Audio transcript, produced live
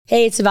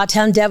Hey, it's About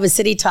Town Deb with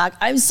City Talk.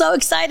 I'm so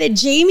excited.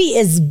 Jamie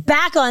is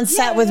back on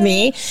set with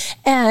me,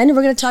 and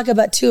we're going to talk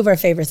about two of our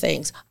favorite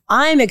things.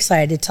 I'm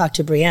excited to talk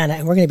to Brianna,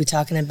 and we're going to be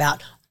talking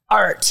about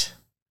art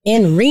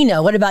in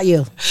Reno. What about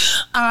you?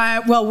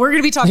 Well, we're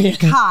going to be talking to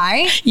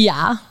Kai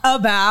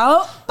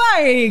about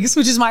bikes,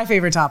 which is my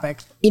favorite topic.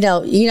 You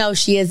know,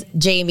 she is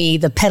Jamie,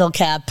 the pedal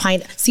cab,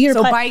 bikes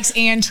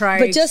and trikes,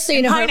 but just so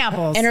you know,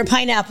 pineapples. Her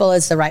pineapple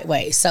is the right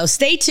way. So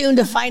stay tuned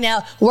to find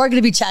out what we're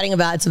going to be chatting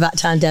about. It's About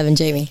Town Deb and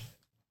Jamie.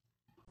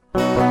 You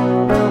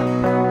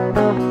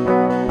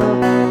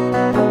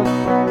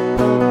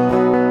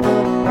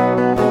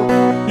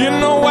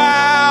know,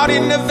 out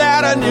in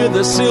Nevada near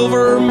the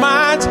silver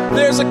mines,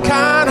 there's a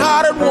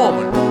kind-hearted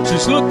woman.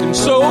 She's looking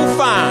so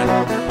fine,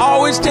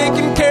 always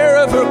taking care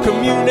of her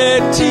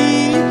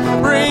community.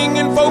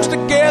 Bringing folks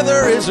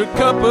together is her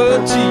cup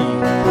of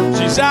tea.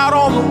 She's out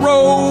on the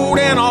road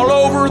and all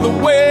over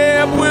the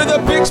web with a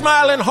big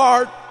smiling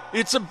heart.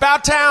 It's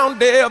About Town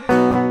Deb.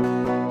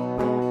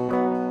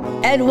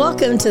 And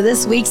welcome to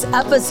this week's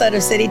episode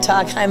of City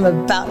Talk. I'm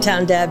About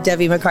Town Deb,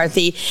 Debbie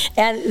McCarthy.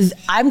 And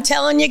I'm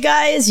telling you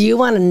guys, you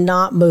want to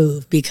not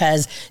move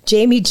because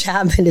Jamie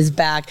Chapman is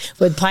back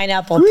with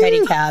Pineapple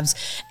Pedicabs.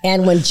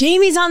 And when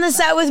Jamie's on the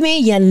set with me,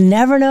 you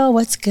never know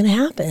what's going to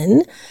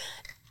happen.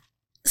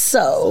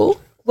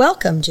 So,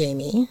 welcome,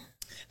 Jamie.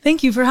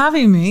 Thank you for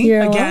having me.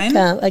 You're again.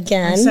 welcome.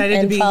 Again. I'm excited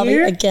and to be probably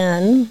here.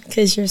 again,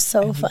 because you're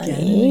so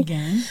funny.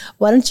 Again.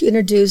 Why don't you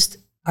introduce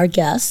our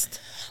guest?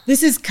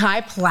 This is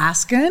Kai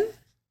Plaskin.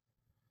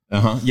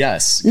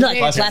 Yes. No,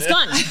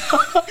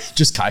 Plascon.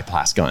 Just Kai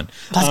Plascon.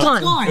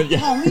 Plascon.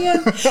 Oh,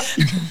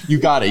 man. You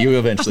got it. You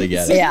eventually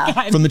get it.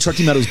 Yeah. From the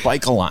Truckee Meadows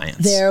Bike Alliance.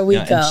 There we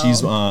go. And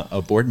she's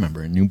a board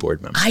member, a new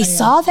board member. I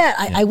saw that.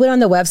 I went on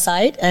the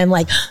website and I'm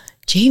like,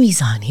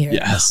 Jamie's on here.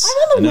 Yes.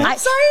 I'm on the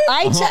website?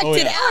 I checked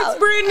it out. It's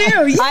brand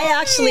new. I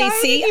actually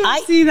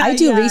I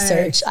do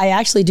research. I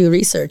actually do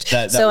research.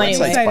 That so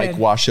website's anyway,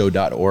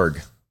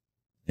 bikewashoe.org.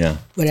 Yeah.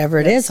 whatever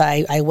it is,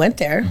 I went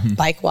there.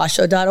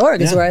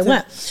 Bikewashoe.org is where I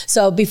went.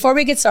 So before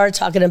we get started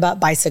talking about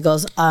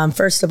bicycles,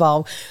 first of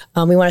all,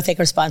 we want to thank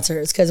our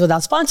sponsors because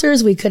without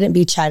sponsors, we couldn't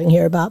be chatting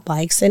here about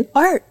bikes and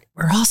art.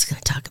 We're also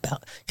going to talk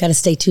about. Got to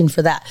stay tuned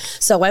for that.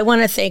 So I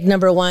want to thank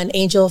number one,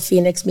 Angel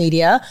Phoenix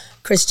Media,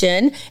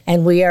 Christian,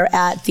 and we are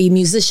at the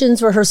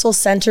Musicians Rehearsal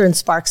Center in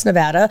Sparks,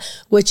 Nevada,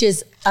 which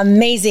is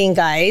amazing,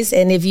 guys.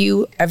 And if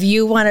you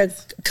want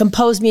to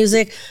compose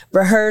music,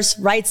 rehearse,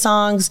 write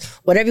songs,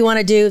 whatever you want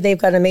to do, they've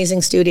got an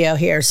amazing studio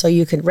here. So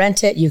you can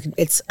rent it.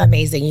 It's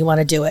amazing. You want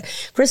to do it.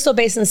 Crystal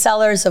Basin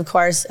Cellars, of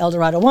course, El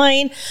Dorado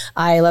Wine.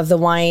 I love the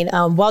wine.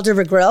 Wild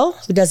River Grill.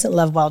 Who doesn't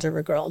love Wild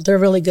River Grill? They're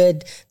really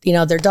good. You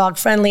know, they're dog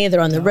friendly. They're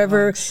on the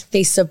river.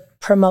 They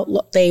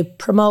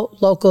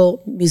promote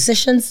local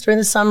musicians during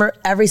the summer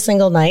every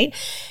single night.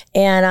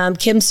 And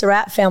Kim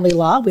Surratt, Family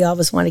Law, we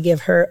always want to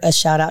give her a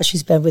shout out.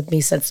 She's been with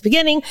me since the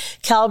beginning.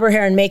 Caliber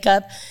Hair and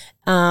Makeup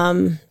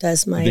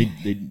does my...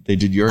 They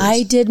did yours?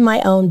 I did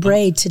my own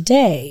braid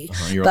today.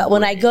 But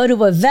when I go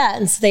to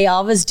events, they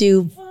always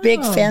do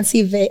big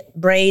fancy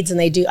braids and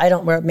they do... I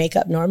don't wear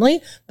makeup normally,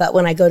 but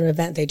when I go to an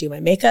event, they do my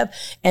makeup.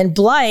 And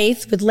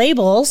Blythe with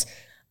Labels...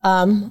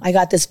 I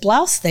got this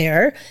blouse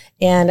there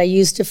and I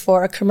used it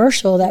for a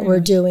commercial that we're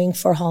doing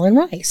for Hall and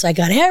Rice. So I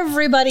got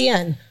everybody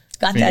in.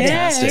 Got that.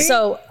 Fantastic.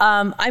 So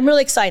I'm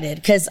really excited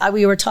because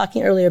we were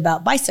talking earlier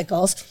about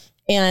bicycles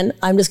and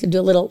I'm just going to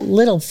do a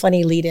little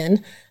funny lead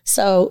in.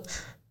 So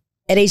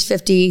at age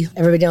 50,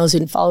 everybody knows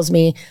who follows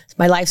me.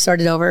 My life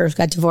started over,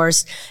 got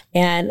divorced.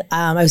 And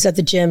I was at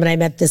the gym and I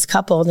met this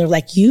couple and they're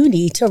like, you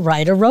need to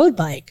ride a road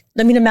bike.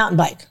 I mean, a mountain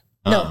bike.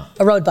 No,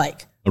 a road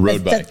bike. A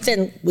road bike. The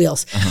thin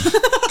wheels.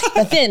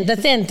 The thin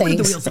things. What do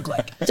the wheels look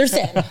like? They're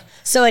thin.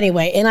 So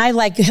anyway, and I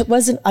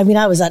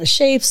was out of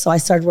shape, so I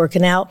started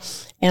working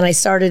out. And I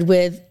started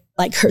with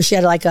she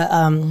had like a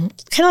kind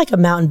of like a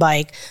mountain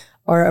bike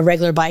or a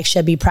regular bike she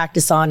had me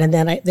practice on. And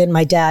then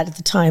my dad at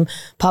the time,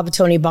 Papa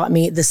Tony, bought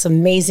me this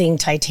amazing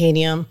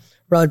titanium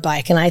road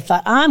bike. And I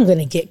thought, I'm going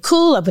to get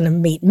cool. I'm going to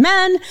meet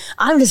men.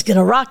 I'm just going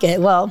to rock it.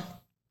 Well,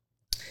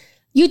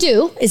 you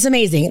do. It's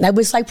amazing. That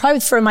was like probably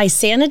for my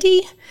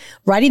sanity,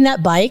 riding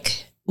that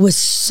bike was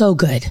so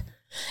good.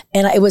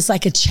 And it was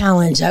like a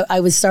challenge.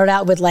 I would start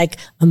out with like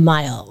a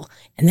mile.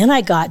 And then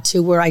I got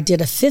to where I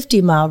did a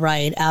 50-mile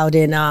ride out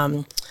in,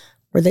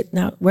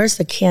 where's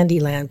the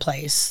Candyland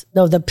place?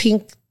 No, the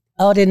pink,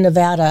 out in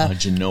Nevada.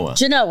 Genoa.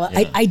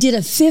 Yeah. I did a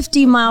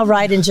 50-mile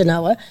ride in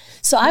Genoa.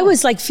 So I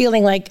was like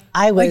feeling like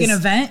I was. Like an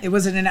event? It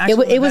wasn't an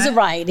actual It was a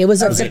ride. It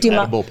was a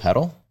 50-mile. Edible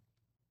pedal?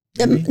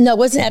 No, it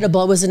wasn't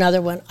edible. It was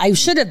another one. I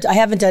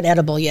haven't done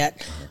edible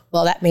yet.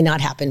 Well, that may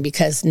not happen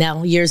because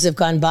now years have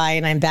gone by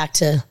and I'm back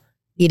to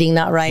eating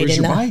not right. Where's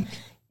your bike?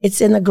 It's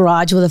in the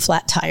garage with a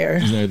flat tire.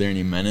 Are there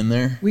any men in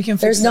there? We can.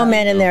 There's no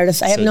men in there.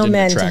 I have no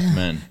men. Attract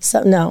men.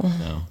 So no.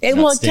 It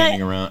won't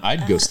standing around.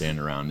 I'd go stand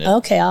around it.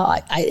 Okay,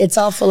 it's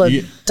all full of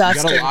dust.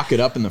 You gotta lock it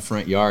up in the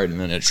front yard, and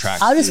then it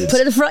attracts. I'll just put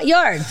it in the front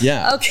yard.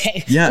 Yeah.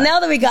 Okay. Yeah. So now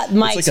that we got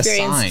my it's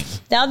experience, like a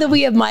sign. now that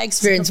we have my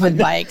experience with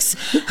bikes,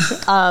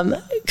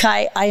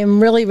 Kai, I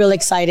am really, really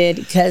excited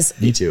because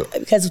me too.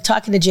 Because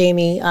talking to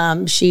Jamie,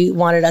 she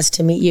wanted us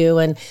to meet you,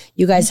 and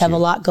you guys have a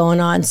lot going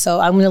on. So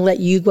I'm going to let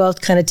you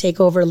both kind of take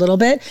over a little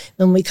bit.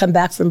 When we come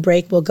back from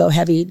break, we'll go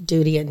heavy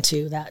duty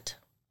into that.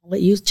 I'll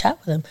let you chat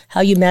with him,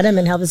 how you met him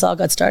and how this all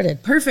got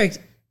started. Perfect.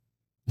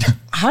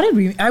 How did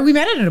we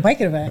met at a bike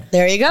event.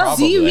 There you go.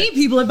 Probably. See, you meet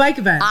people at bike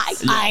events.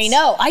 I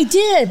know. I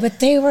did, but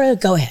they were,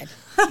 go ahead.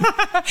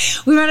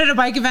 We met at a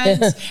bike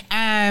event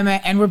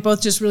and we're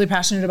both just really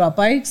passionate about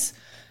bikes.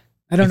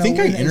 I think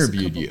I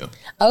interviewed you.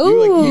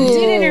 Oh, you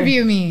did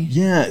interview me.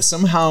 Yeah,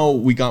 somehow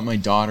we got my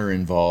daughter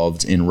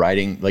involved in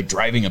riding, like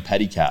driving a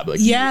pedicab.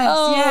 Like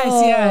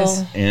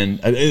Yes. And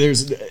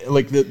there's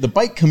like the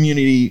bike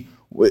community.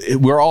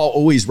 We're all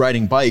always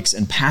riding bikes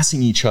and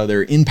passing each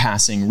other in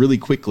passing really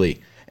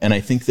quickly. And I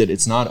think that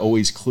it's not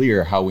always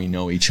clear how we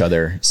know each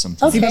other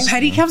sometimes. Okay. But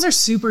pedicabs are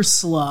super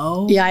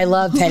slow. Yeah, I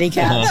love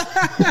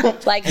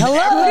pedicabs. Like, hello.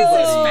 What is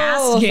this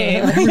fast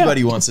game?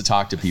 Everybody wants to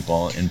talk to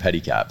people in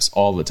pedicabs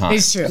all the time.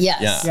 It's true.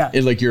 Yes. Yeah.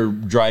 It's like you're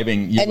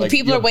driving. And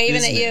people are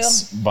waving at you.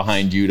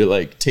 Behind you to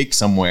like take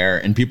somewhere.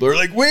 And people are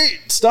like,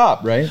 wait,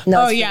 stop, right?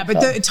 No, but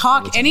the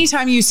talk,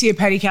 anytime you see a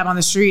pedicab on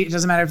the street, it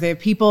doesn't matter if they have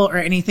people or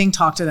anything,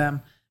 talk to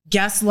them.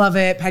 Guests love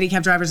it.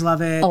 Pedicab drivers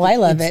love it. Oh, I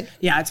love it.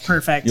 Yeah, it's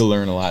perfect. You'll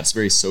learn a lot. It's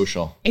very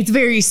social. It's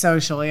very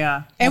social,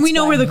 yeah. And we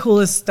know where the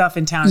coolest stuff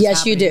in town is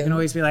Yes, you do. You can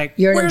always be like,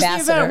 you're an where's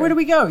ambassador. the event? Where do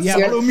we go? Yeah,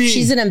 follow me.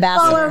 She's an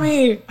ambassador. Follow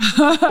me.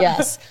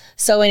 Yes.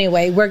 So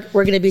anyway, we're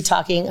going to be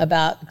talking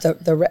about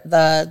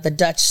the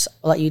Dutch.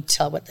 I'll let you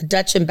tell what the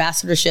Dutch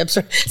ambassadorships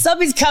or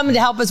somebody's coming to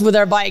help us with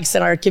our bikes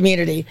in our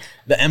community.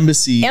 The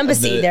embassy of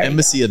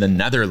the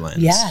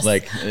Netherlands. Yes.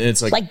 Like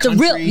it's like the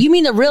real. You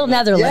mean the real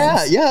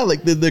Netherlands? Yeah.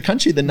 Like the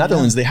country, the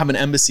Netherlands. They have an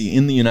embassy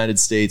in the United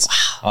States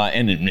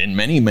and in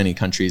many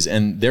countries,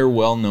 and they're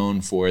well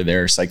known for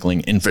their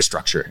cycling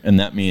infrastructure, and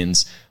that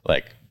means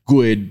like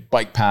good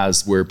bike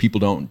paths where people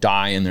don't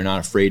die and they're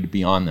not afraid to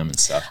be on them and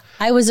stuff.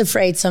 I was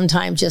afraid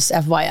sometimes, just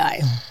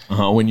FYI.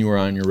 When you were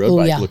on your road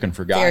bike looking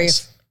for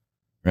guys,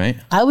 right?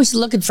 I was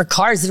looking for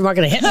cars that weren't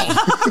going to hit me.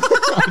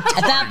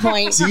 At that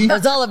point, it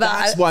was all about.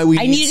 That's why we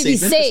needed to be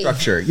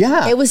safe.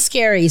 Yeah, it was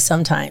scary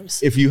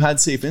sometimes. If you had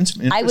safe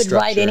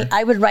infrastructure,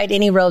 I would ride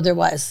any road there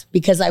was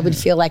because I would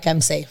feel like I'm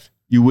safe.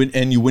 You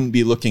wouldn't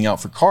be looking out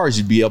for cars.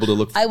 You'd be able to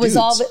look for dudes.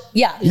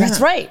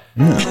 That's right.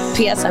 Yeah.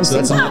 P.S. I'm so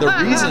that's another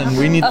reason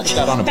we need to put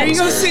that on a poster. There you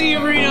go, City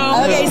of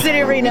Reno. Okay, City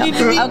of Reno.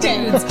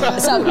 Okay,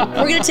 so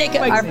we're going to take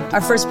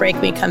our first break.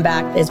 When we come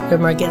back is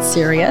when we get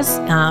serious.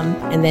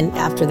 And then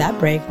after that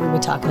break, we'll be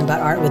talking about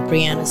art with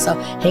Brianna. So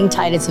hang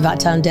tight. It's About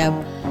Town Deb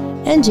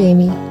and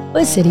Jamie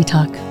with City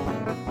Talk.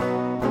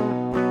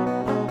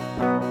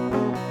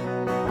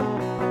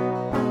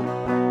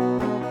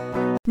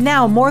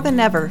 Now more than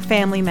ever,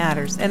 family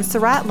matters, and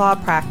Surratt Law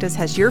Practice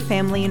has your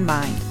family in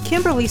mind.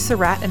 Kimberly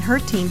Surratt and her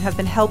team have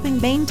been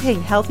helping maintain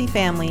healthy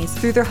families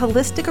through their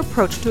holistic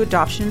approach to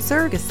adoption and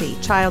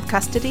surrogacy, child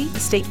custody,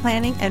 estate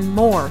planning, and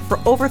more for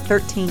over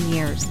 13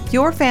 years.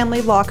 Your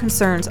family law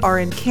concerns are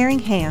in caring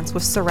hands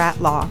with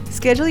Surratt Law.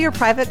 Schedule your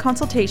private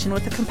consultation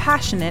with a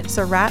compassionate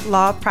Surratt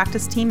Law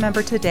Practice team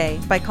member today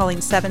by calling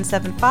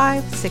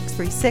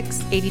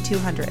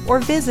 775-636-8200 or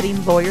visiting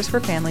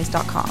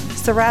lawyersforfamilies.com.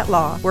 Surratt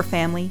Law, where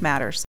family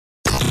matters.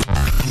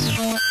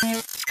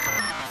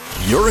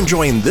 You're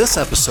enjoying this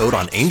episode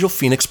on Angel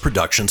Phoenix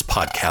Productions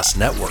Podcast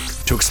Network.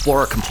 To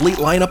explore a complete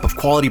lineup of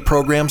quality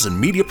programs and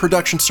media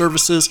production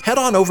services, head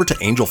on over to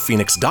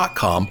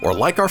angelphoenix.com or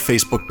like our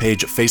Facebook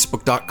page at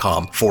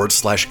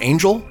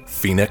facebook.com/Angel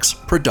Phoenix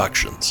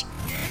Productions.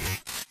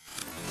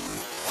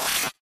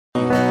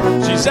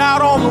 She's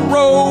out on the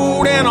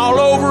road and all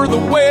over the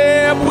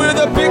web with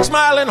a big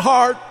smiling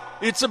heart.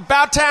 It's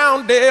About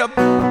Town Deb.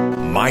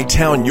 My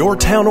town, your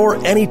town, or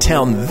any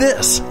town,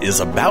 this is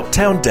About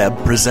Town Deb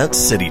presents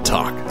City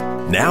Talk.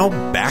 Now,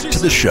 back to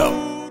the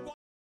show.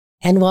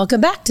 And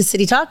welcome back to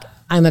City Talk.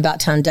 I'm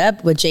About Town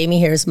Deb with Jamie.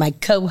 Here's my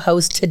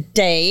co-host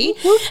today.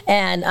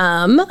 And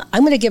I'm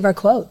going to give our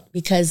quote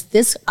because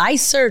I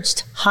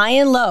searched high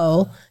and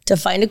low to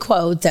find a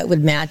quote that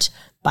would match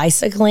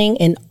bicycling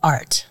and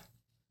art.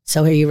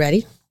 So are you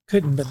ready?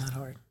 Couldn't have been that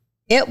hard.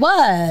 It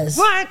was.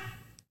 What?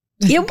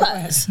 It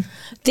was.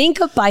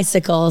 Think of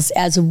bicycles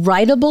as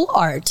writable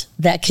art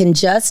that can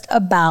just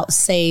about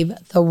save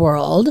the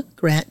world.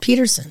 Grant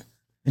Peterson.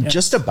 And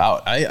just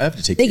about. I have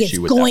to take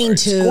issue with that.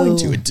 It's going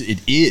to.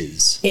 It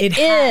is. It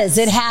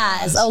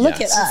has. Oh,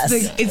 look at us.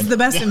 It's the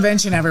best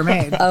invention ever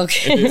made.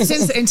 Okay.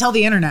 Until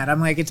the internet.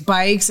 I'm like, it's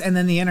bikes and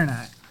then the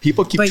internet.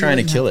 People keep trying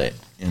to kill it,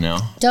 you know?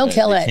 Don't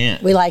kill it.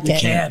 Can't. We like You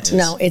it. can't.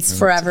 No, it's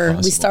forever.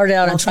 We started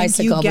out on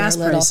tricycle. Thank you, gas when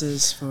we were little.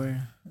 prices for...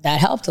 That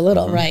helped a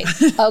little, right?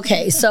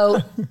 Okay,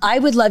 so I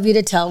would love you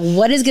to tell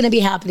what is going to be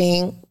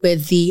happening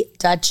with the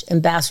Dutch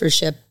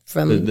ambassadorship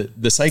from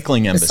the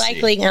cycling embassy. The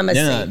cycling embassy.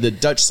 Yeah, the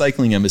Dutch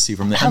cycling embassy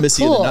from the How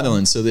embassy of cool. the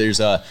Netherlands. So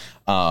there's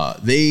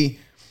they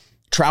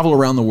travel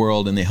around the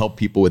world and they help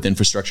people with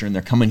infrastructure, and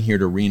they're coming here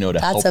to Reno to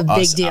That's help a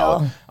big us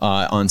deal.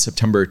 out on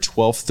September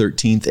 12th,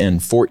 13th, and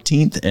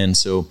 14th. And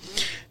so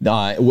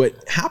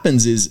what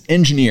happens is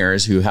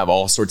engineers who have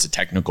all sorts of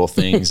technical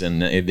things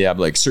and they have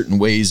like certain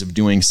ways of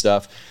doing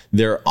stuff,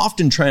 they're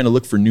often trying to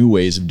look for new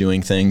ways of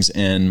doing things.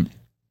 And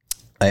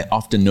I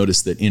often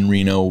notice that in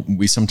Reno,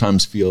 we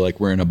sometimes feel like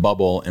we're in a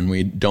bubble and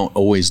we don't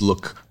always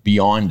look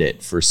beyond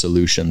it for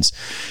solutions.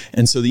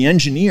 And so the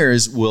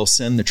engineers will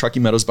send the Truckee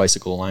Meadows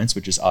Bicycle Alliance,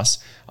 which is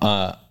us,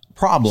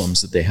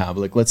 problems that they have.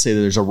 Like, let's say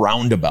there's a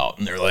roundabout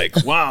and they're like,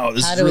 wow,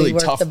 this How is do we really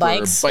work tough the for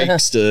bikes?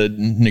 bikes to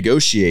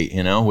negotiate,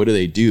 you know, what do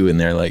they do? And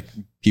they're like,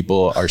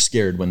 people are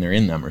scared when they're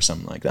in them or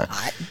something like that.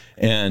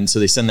 And so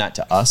they send that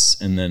to us,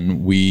 and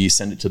then we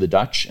send it to the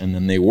Dutch, and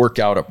then they work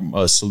out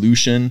a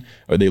solution,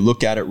 or they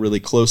look at it really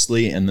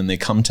closely, and then they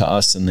come to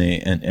us, and they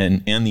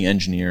and the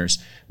engineers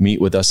meet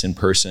with us in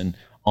person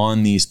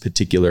on these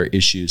particular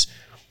issues.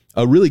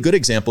 A really good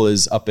example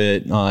is up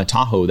at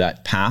Tahoe,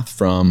 that path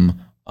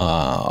from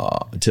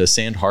to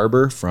Sand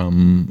Harbor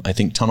from, I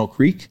think, Tunnel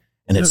Creek,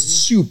 and it's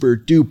super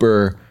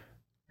duper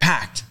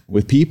packed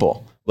with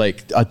people.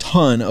 Like a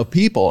ton of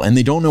people, and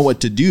they don't know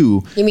what to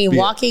do. You mean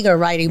walking or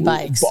riding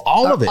bikes?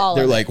 All of it.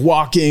 They're like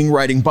walking,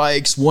 riding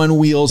bikes, one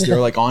wheels. They're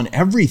like on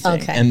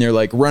everything. Okay. And they're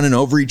like running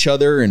over each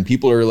other, and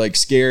people are like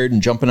scared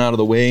and jumping out of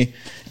the way.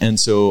 And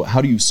so how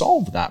do you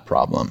solve that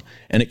problem?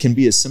 And it can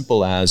be as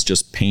simple as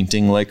just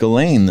painting like a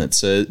lane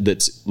that's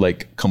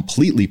like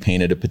completely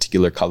painted a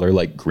particular color,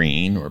 like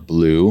green or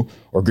blue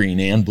or green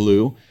and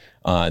blue,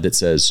 that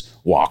says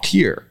walk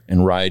here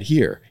and ride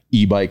here,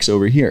 e-bikes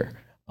over here.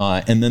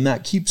 And then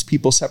that keeps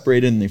people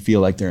separated and they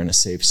feel like they're in a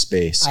safe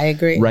space. I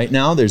agree. Right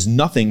now, there's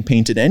nothing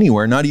painted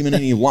anywhere, not even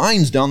any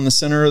lines down the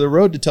center of the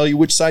road to tell you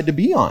which side to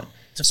be on.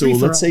 So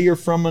let's say you're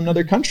from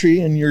another country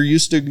and you're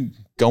used to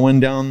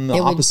going down the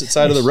opposite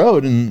side of the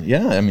road. And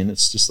yeah, I mean,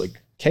 it's just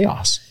like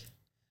chaos.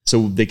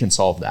 So they can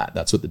solve that.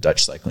 That's what the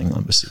Dutch Cycling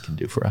Embassy can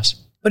do for us.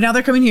 But now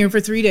they're coming here for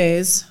 3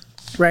 days,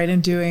 right?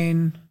 And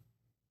doing,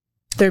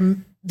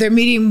 they're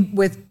meeting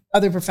with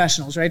other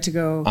professionals, right? To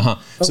go.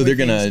 So they're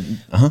going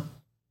to,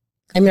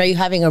 I mean, are you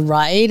having a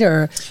ride,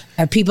 or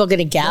are people going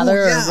to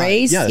gather or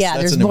race? Yes,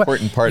 that's an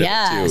important part of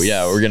it too.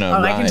 Yeah, we're going to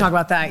ride. I can talk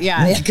about that.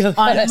 Yeah. Go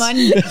On ahead.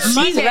 Monday.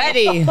 She's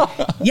ready.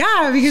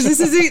 Yeah, because this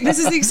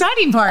is the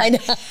exciting part. I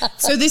know.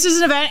 So this is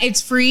an event.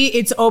 It's free.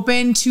 It's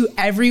open to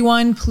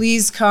everyone.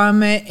 Please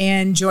come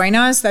and join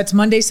us. That's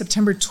Monday,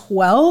 September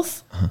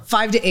 12th,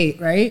 5 to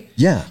 8, right?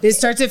 Yeah. It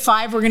starts at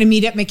 5. We're going to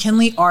meet at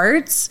McKinley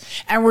Arts,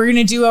 and we're going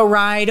to do a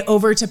ride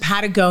over to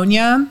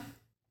Patagonia.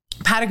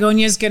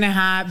 Patagonia is going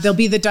to there'll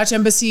be the Dutch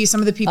embassy, some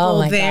of the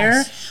people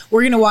there. Gosh.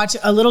 We're going to watch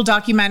a little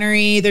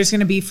documentary. There's going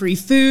to be free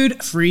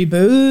food, free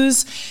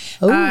booze.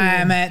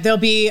 There'll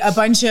be a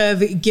bunch of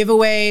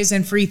giveaways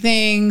and free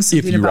things.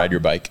 If you ride your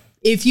bike.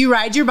 If you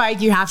ride your bike,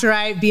 you have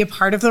to be a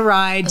part of the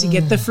ride to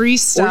get the free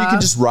stuff. Or you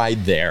can just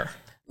ride there.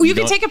 Well, you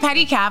can take a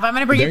pedicab. I'm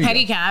going to bring a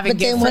pedicab. But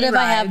then what if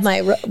I have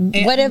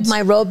what if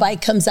my road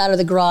bike comes out of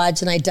the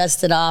garage and I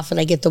dust it off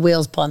and I get the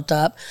wheels pumped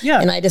up? Yeah.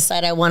 And I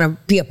decide I want to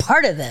be a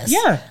part of this.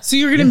 Yeah. So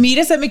you're going to meet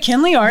us at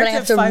McKinley Arts. But I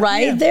have to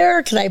ride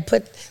there? Can I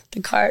put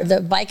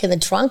the bike in the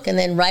trunk and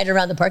then ride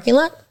around the parking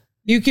lot?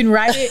 You can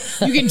ride it.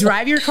 You can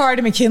drive your car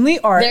to McKinley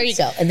Arts. There you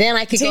go. And then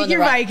I could go Take on the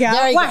your ride. bike out.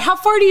 There you Why? go. How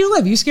far do you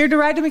live? You scared to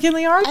ride to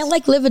McKinley Arts? I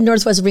like live in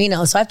Northwest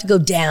Reno, so I have to go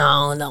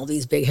down all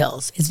these big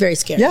hills. It's very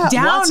scary. Yeah.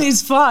 Down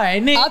is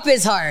fun. Up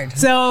is hard.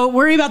 So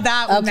worry about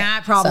that when Okay.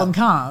 that problem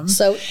comes.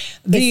 So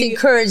it's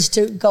encouraged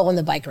to go on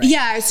the bike ride.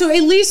 Yeah, so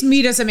at least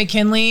meet us at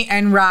McKinley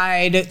and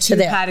ride to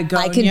there.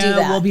 Patagonia. I can do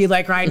that. We'll be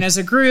like riding as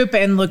a group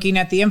and looking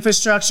at the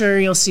infrastructure.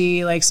 You'll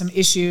see like some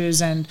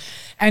issues and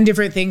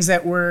different things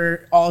that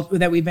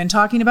we've been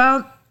talking about.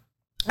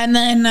 And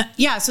then,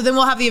 so then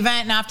we'll have the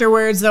event, and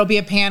afterwards there'll be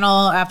a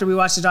panel after we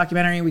watch the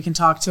documentary. We can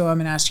talk to them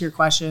and ask your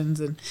questions.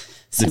 And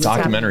The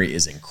documentary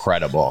is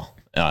incredible.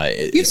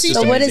 You've seen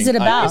So it? what is it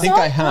about? I think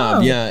I have,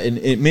 Oh. yeah. And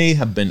it may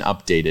have been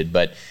updated,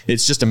 but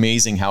it's just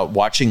amazing how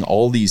watching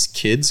all these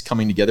kids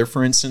coming together,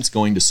 for instance,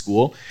 going to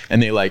school,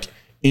 and they like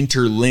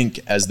interlink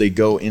as they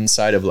go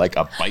inside of like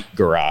a bike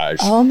garage.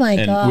 Oh my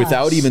and gosh.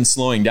 without even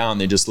slowing down,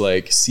 they just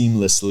like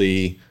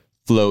seamlessly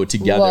flow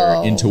together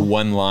Whoa. into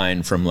one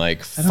line from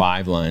like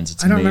 5 lines.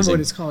 It's I don't amazing. remember what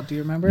it's called. Do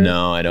you remember?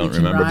 No, I don't You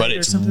Can remember, Ride but or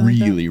it's something like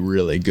that? really,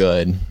 really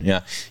good.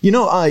 Yeah. You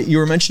know, you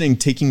were mentioning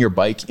taking your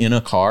bike in a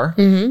car.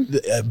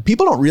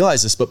 People don't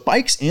realize this, but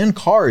bikes and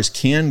cars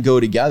can go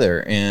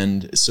together.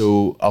 And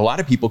so a lot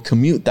of people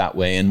commute that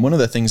way. And one of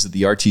the things that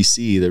the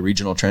RTC, the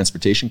Regional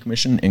Transportation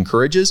Commission,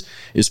 encourages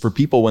is for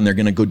people when they're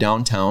going to go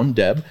downtown,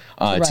 Deb,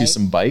 to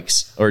some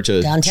bikes or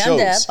to Downtown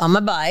shows. Deb on my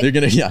bike.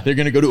 They're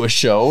gonna go to a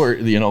show or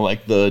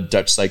like the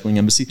Dutch Cycling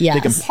Embassy. Yes.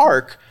 They can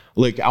park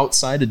like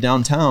outside of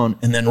downtown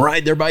and then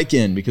ride their bike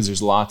in because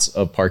there's lots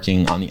of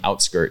parking on the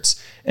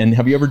outskirts. And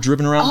have you ever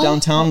driven around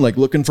downtown like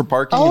looking for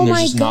parking and there's Oh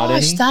my just not any?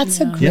 gosh, that's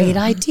a great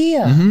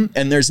idea.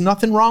 And there's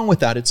nothing wrong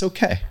with that. It's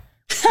okay.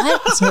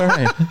 It's all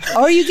right.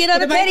 Or you get on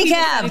a The bike people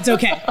pedicab. said it's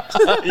okay.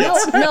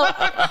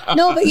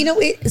 No,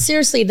 but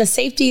seriously, the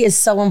safety is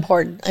so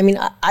important. I mean,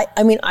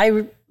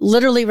 I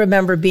literally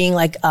remember being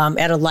like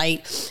at a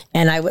light,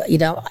 and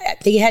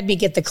they had me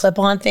get the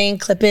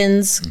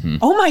clip-ins. Mm-hmm.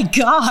 Oh my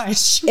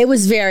gosh. It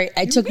was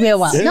it took me a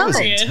while. It No, was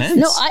intense.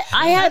 no,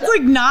 I had. That's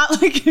like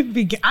not like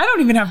I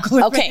don't even have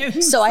clip-ins.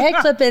 Okay, so I had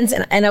clip-ins,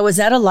 and I was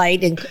at a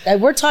light,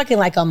 and we're talking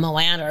like a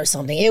Moana or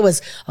something. It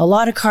was a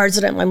lot of cars,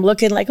 and I'm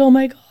looking like, oh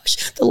my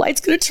gosh, the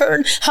light's gonna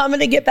turn. How am I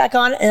gonna get back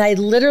on? And I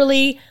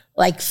literally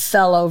like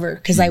fell over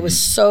because I was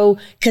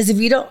because if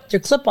you don't, they're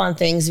clip-on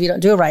things, if you don't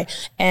do it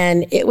right.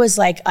 And it was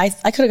like, I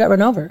could have got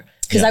run over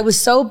because I was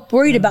so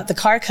worried about the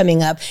car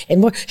coming up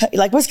and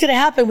like, what's going to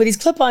happen with these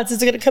clip-ons?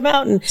 Is it going to come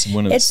out? And It's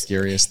one of the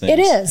scariest things. It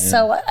is. Yeah.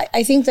 So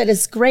I think that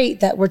it's great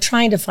that we're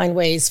trying to find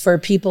ways for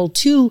people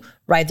to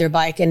ride their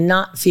bike and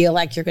not feel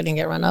like you're going to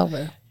get run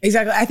over.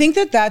 Exactly. I think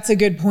that that's a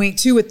good point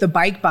too with the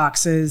bike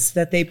boxes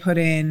that they put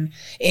in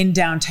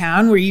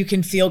downtown where you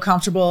can feel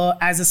comfortable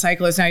as a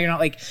cyclist. Now you're not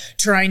like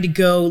trying to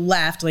go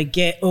left, like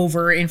get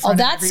over in front of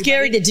that's everybody.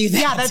 scary to do that.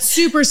 Yeah, that's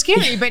super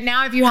scary. But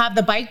now if you have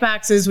the bike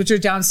boxes, which are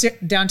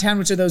downtown,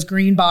 which are those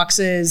green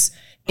boxes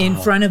in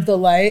front of the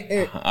light.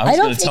 I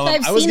don't think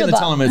I've I was seen going to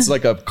tell about- him it's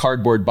like a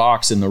cardboard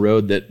box in the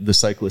road that the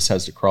cyclist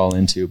has to crawl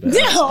into. But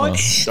No, darn.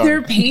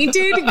 they're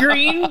painted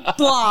green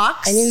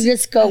blocks. And you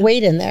just go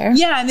wait in there.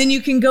 Yeah, and then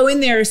you can go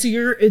in there. So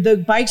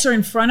the bikes are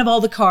in front of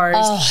all the cars.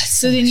 Oh,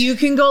 so then you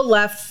can go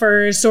left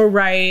first or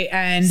right.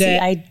 And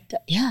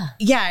Yeah.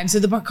 yeah, and so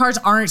the cars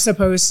aren't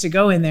supposed to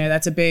go in there.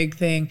 That's a big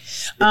thing.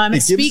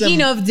 gives Speaking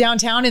them- of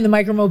downtown and the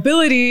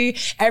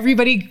micromobility,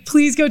 everybody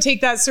please go take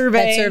that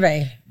survey. That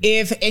survey.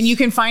 And you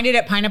can find it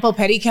at Pineapple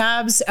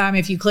Pedicabs.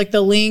 If you click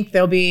the link,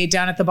 they'll be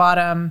down at the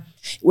bottom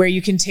where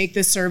you can take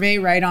the survey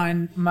right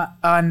on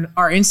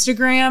our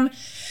Instagram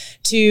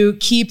to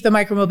keep the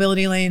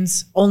micromobility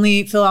lanes.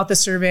 Only fill out the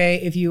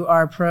survey if you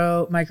are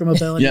pro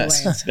micromobility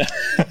Yes. lanes.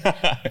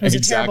 It was a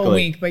terrible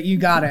week, but you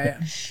got it.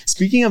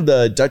 Speaking of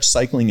the Dutch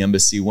Cycling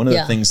Embassy, one of the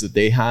Yeah. things that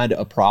they had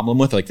a problem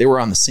with, like they were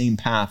on the same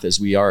path as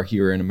we are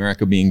here in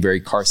America, being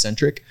very car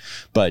centric.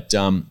 But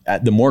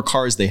the more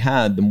cars they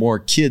had, the more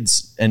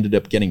kids ended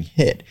up getting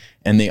hit.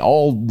 And they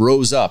all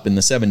rose up in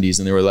the 70s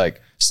and they were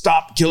like,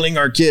 stop killing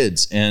our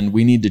kids. And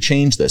we need to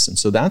change this. And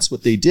so that's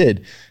what they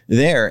did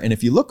there. And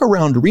if you look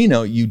around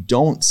Reno, you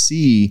don't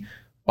see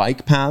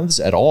bike paths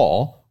at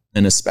all.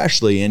 And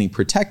especially any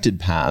protected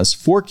paths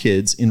for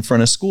kids in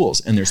front of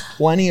schools. And there's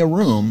plenty of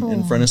room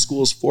in front of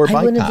schools for I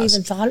bike wouldn't have paths.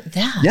 even thought of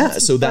that. Yeah,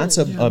 so that's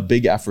a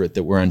big effort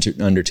that we're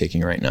undertaking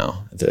right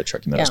now at the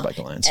Truckee Meadows Yeah. Bike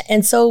Alliance.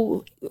 And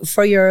so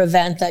for your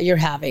event that you're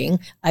having,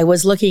 I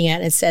was looking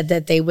at it, it said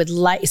that they would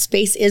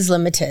space is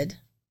limited.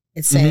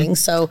 It's saying,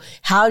 so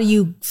how do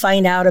you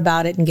find out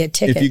about it and get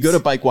tickets? If you go to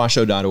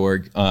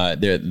bikewashoe.org,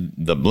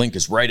 the link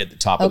is right at the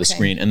top of the Okay.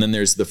 screen. And then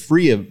there's the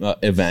free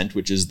event,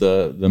 which is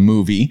the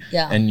movie.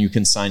 Yeah. And you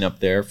can sign up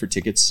there for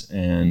tickets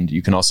and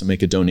you can also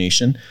make a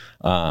donation.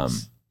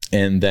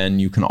 And then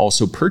you can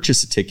also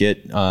purchase a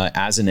ticket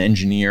as an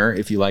engineer,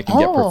 if you like, and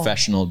get Oh.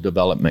 professional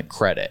development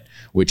credit,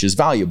 which is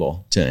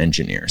valuable to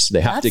engineers.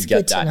 They have That's to get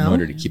good to that in know.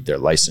 order to keep their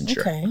licensure.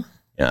 Okay.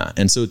 Yeah.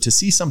 And so to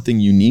see something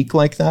unique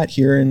like that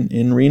here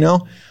in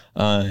Reno,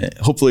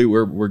 hopefully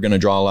we're going to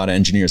draw a lot of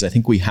engineers. I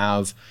think we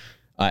have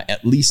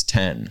at least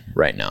 10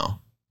 right now.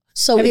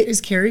 So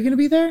Is Carrie going to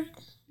be there?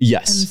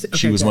 Yes. Okay,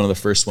 She was good. one of the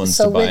first ones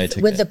So to buy a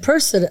ticket. with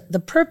the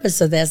purpose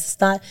of this, it's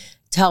not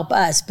to help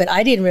us, but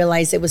I didn't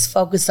realize it was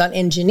focused on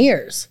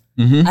engineers.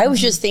 Mm-hmm. I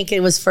was just thinking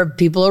it was for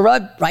people who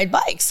ride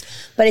bikes,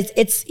 but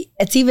it's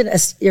even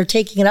you're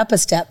taking it up a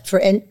step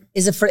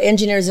is it for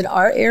engineers in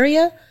our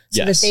area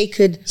so Yes. that they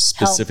could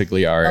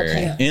Specifically our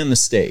area and the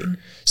state.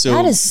 So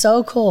That is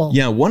so cool.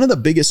 yeah, one of the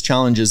biggest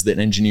challenges that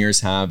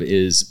engineers have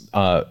is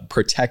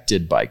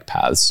protected bike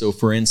paths. So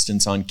for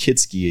instance, on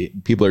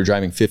Kitski, people are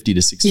driving 50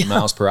 to 60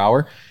 miles per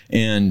hour.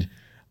 And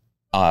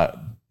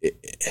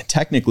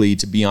technically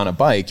to be on a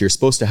bike, you're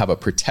supposed to have a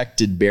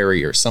protected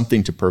barrier,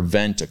 something to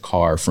prevent a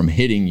car from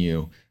hitting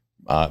you.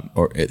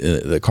 Or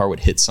the car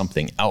would hit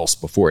something else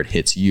before it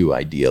hits you,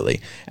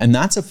 ideally. And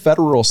that's a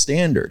federal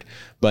standard.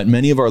 But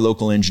many of our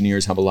local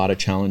engineers have a lot of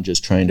challenges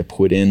trying to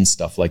put in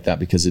stuff like that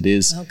because it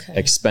is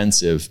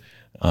expensive.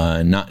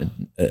 Not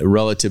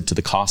relative to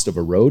the cost of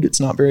a road, it's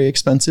not very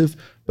expensive,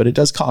 but it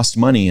does cost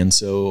money. And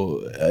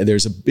so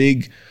there's a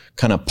big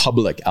kind of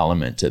public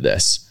element to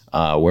this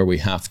where we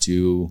have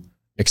to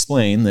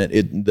explain that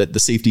the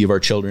safety of our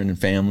children and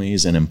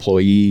families and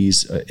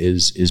employees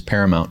is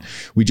paramount.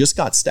 We just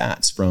got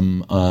stats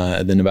from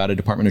the Nevada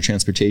Department of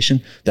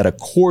Transportation that a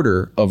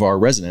quarter of our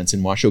residents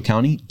in Washoe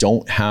County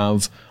don't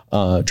have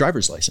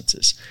driver's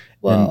licenses.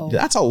 Whoa. And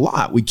that's a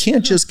lot. We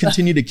can't just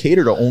continue to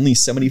cater to only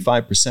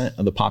 75%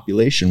 of the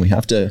population. We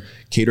have to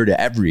cater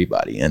to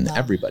everybody and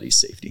everybody's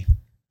safety.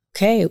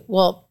 Okay.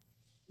 Well,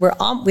 we have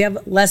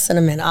almost less than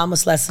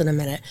a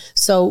minute.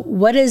 So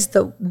what's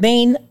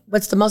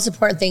the most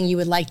important thing you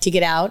would like to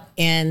get out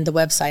and the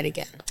website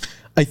again?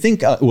 I think,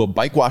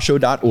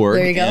 bikewashoe.org.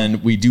 There you go.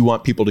 And we do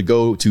want people to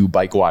go to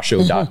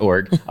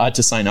bikewashoe.org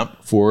to sign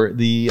up for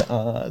the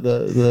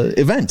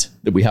event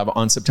that we have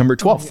on September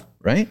 12th,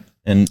 right?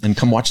 And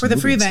come watch For the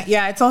free event.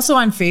 Yeah, it's also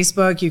on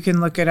Facebook. You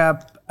can look it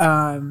up.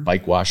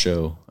 Bike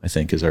Washoe, I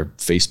think, is our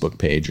Facebook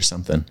page or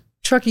something.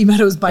 Truckee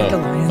Meadows Bike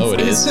Alliance. Oh,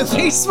 it is. The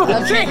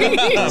Facebook page.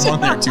 I'm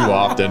on there too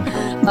often.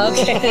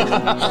 Okay.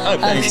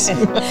 Thanks.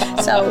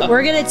 So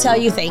we're going to tell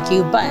you thank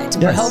you, but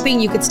we're Yes.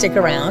 hoping you could stick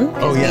around.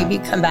 Oh, yeah. Maybe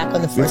come back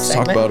on the first Let's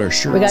talk segment. about our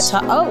shirts. We got to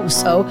talk.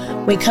 So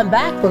when we come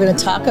back, we're going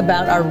to talk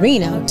about our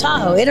Reno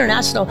Tahoe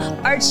International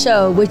Art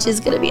Show, which is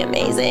going to be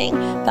amazing.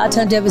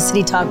 Bowtown Deb with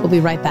City Talk. We'll be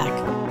right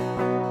back.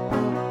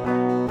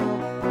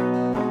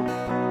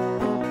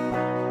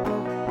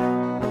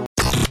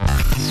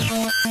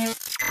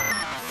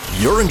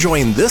 You're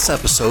enjoying this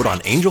episode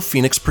on Angel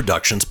Phoenix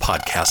Productions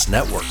Podcast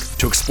Network.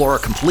 To explore a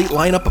complete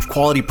lineup of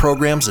quality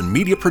programs and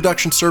media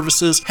production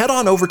services, head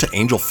on over to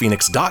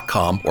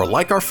angelphoenix.com or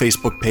like our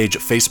Facebook page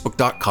at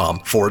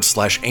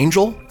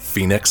facebook.com/Angel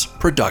Phoenix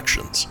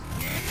Productions.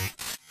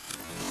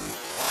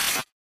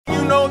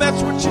 You know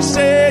that's what she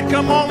said.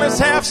 Come on, let's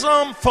have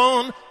some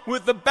fun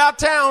with the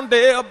Bowtown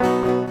Deb.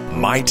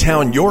 My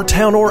town, your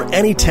town, or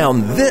any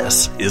town,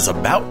 this is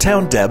About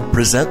Town Deb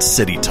presents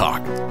City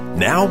Talk.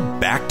 Now,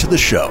 back to the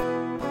show.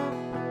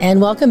 And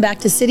welcome back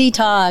to City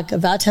Talk.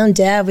 About Town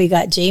Deb. We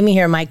got Jamie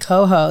here, my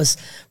co-host,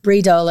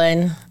 Bree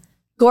Dolan.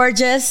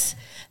 Gorgeous.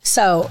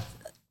 So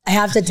I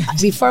have to,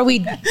 before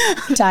we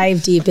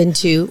dive deep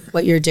into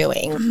what you're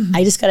doing,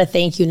 I just got to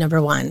thank you,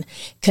 number one,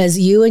 because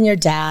you and your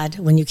dad,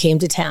 when you came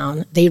to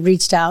town, they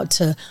reached out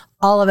to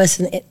all of us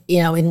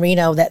in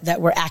Reno that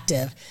were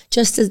active,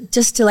 just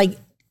to like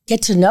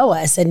get to know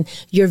us. And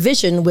your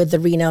vision with the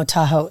Reno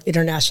Tahoe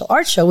International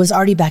Art Show was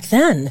already back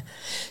then.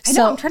 I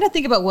know. I'm trying to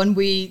think about when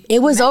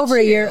it was over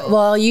a year.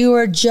 Well, you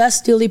were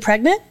just newly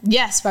pregnant.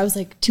 Yes, but I was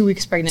like 2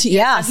 weeks pregnant.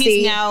 Yeah, so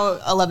he's now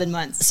 11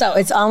 months. So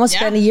it's almost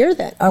been a year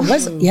then, or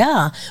was it?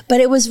 Yeah, but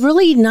it was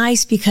really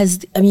nice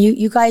because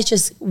you guys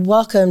just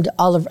welcomed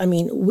all of.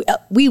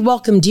 We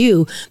welcomed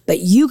you, but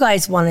you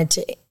guys wanted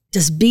to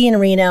just be in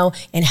Reno,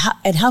 and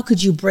how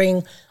could you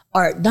bring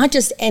art, not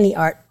just any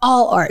art,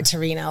 all art to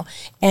Reno.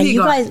 And Big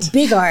you guys, art.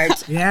 big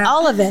art, Yeah.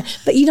 all of it.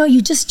 But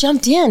you just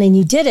jumped in and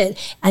you did it.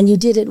 And you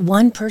did it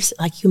one person,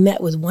 like you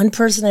met with one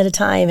person at a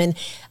time. And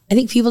I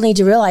think people need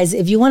to realize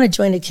if you want to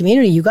join a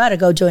community, you got to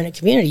go join a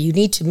community. You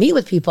need to meet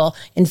with people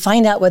and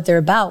find out what they're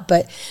about.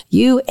 But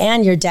you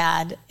and your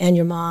dad and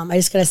your mom, I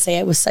just got to say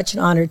it was such an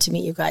honor to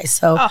meet you guys.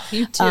 So, Oh,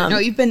 you too. No,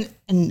 you've been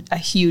a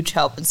huge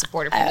help and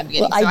supporter from the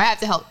beginning. well, so I have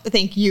to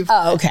thank you. For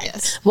Oh, okay. that,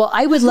 yes. Well,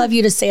 I would love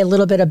you to say a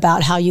little bit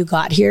about how you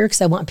got here,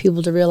 because I want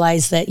people to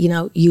realize that,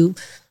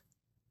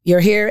 you're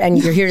here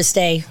and you're here to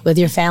stay with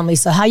your family.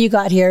 So how you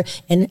got here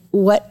and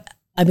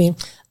the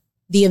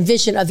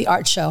envision of the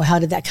art show, how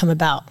did that come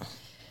about?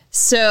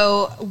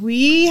 So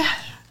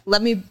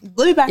let me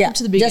back up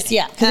to the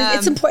beginning. Because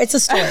it's important. It's a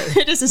story.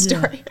 It is a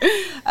story.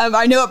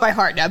 I know it by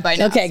heart now.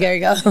 Okay, there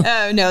you go.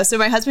 No, so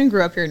my husband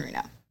grew up here in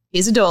Reno.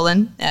 He's a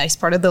Dolan. He's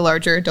part of the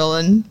larger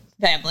Dolan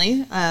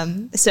family.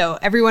 So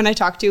everyone I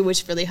talk to,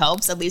 which really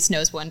helps, at least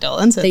knows one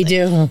Dolan. So They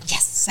do.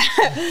 Yes.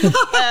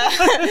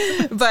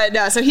 But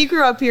no, so he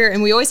grew up here,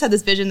 and we always had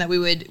this vision that we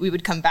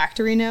would come back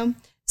to Reno.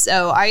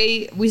 So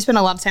we spent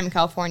a lot of time in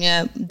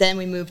California. Then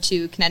we moved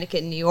to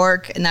Connecticut and New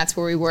York, and that's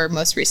where we were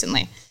most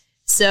recently.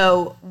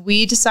 So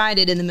we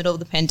decided in the middle of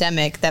the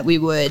pandemic that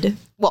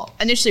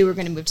initially we were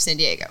going to move to San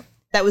Diego.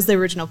 That was the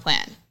original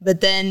plan.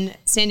 But then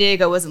San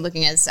Diego wasn't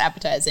looking as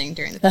appetizing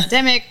during the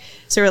pandemic.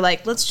 So we're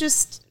like, let's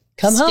just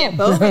skip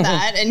over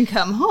that and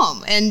come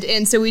home.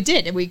 And so we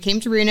did. And we came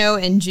to Reno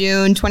in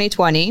June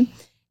 2020.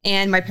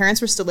 And my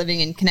parents were still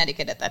living in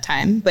Connecticut at that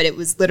time, but it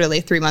was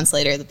literally 3 months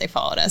later that they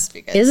followed us.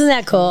 Because Isn't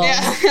that cool?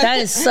 Yeah. That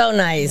is so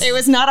nice. it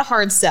was not a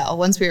hard sell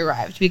once we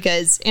arrived,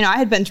 because I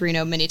had been to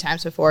Reno many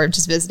times before,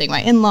 just visiting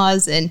my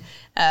in-laws, and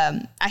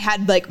I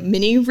had like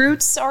mini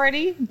roots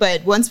already.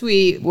 But once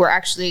we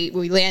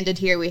landed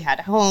here, we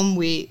had a home,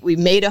 we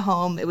made a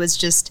home. It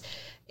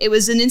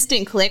was an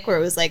instant click where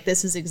it was like,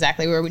 this is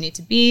exactly where we need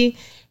to be,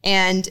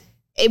 and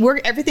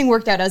everything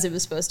worked out as it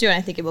was supposed to, and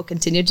I think it will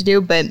continue to do.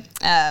 But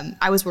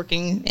I was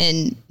working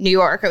in New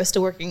York. I was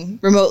still working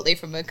remotely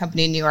from a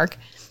company in New York.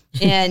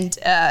 And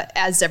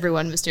as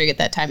everyone was doing at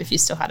that time, if you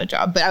still had a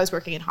job. But I was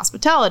working in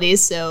hospitality,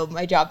 so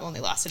my job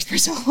only lasted for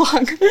so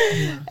long.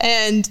 Yeah.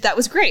 And that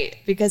was great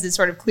because it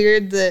sort of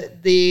cleared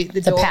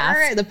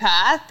the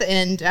path.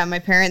 And my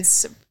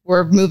parents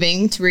were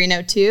moving to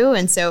Reno too.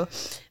 And so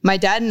my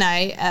dad and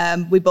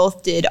I, we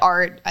both did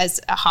art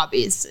as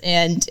hobbies,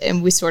 and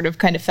we sort of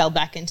kind of fell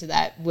back into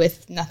that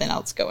with nothing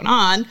else going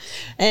on.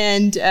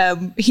 And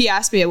he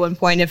asked me at one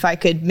point if I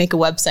could make a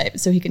website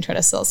so he can try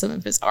to sell some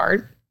of his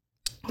art.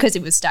 because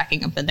it was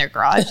stacking up in their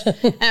garage.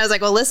 And I was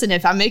like, well, listen,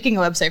 if I'm making a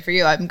website for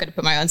you, I'm going to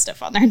put my own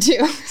stuff on there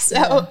too.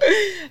 So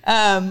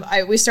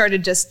we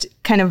started just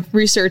kind of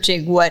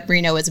researching what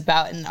Reno is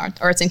about in the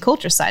arts and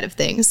culture side of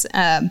things,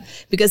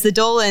 because the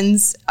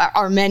Dolans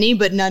are many,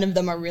 but none of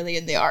them are really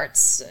in the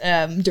arts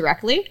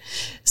directly.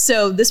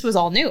 So this was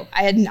all new.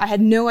 I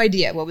had no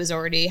idea what was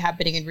already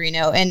happening in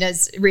Reno, and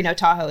as Reno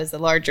Tahoe is the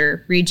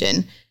larger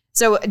region.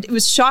 So it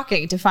was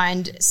shocking to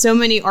find so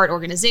many art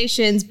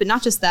organizations, but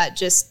not just that,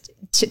 just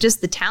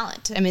the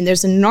talent. I mean,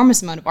 there's an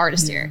enormous amount of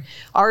artists here.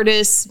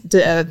 Artists,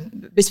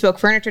 bespoke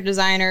furniture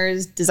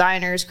designers,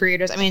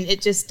 creators. I mean,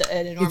 it just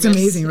an enormous. It's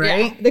amazing,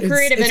 right? Yeah, the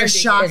creative energy. It's a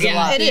shocking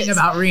thing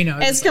about Reno.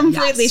 It's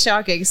completely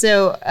shocking.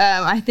 So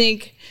I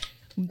think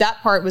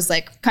that part was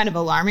like kind of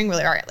alarming. We're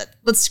like, all right,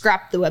 let's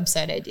scrap the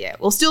website idea.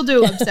 We'll still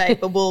do a website,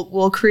 but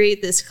we'll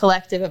create this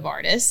collective of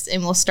artists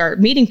and we'll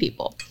start meeting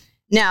people.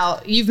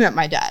 Now, you've met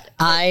my dad.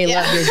 I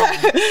love your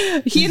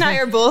dad. He and I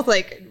are both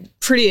like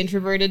pretty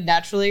introverted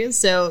naturally.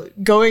 So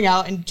going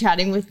out and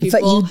chatting with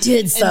people. But you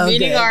did so and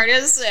meeting good.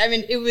 artists. I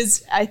mean, it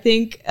was, I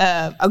think,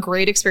 a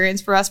great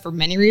experience for us for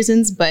many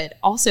reasons, but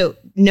also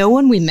no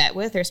one we met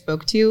with or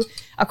spoke to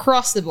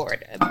across the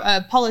board,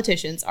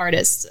 politicians,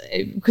 artists,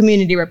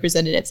 community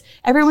representatives.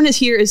 Everyone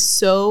here is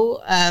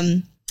so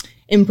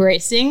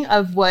embracing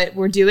of what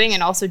we're doing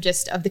and also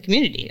just of the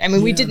community. I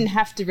mean, we didn't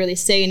have to really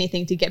say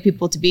anything to get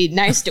people to be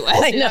nice to us.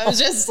 It was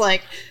just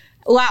like,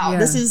 wow,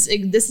 this is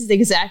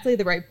exactly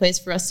the right place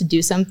for us to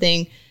do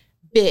something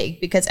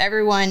big, because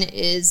everyone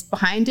is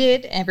behind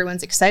it.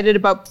 Everyone's excited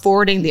about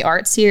forwarding the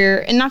arts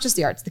here, and not just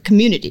the arts, the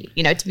community,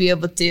 to be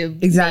able to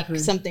make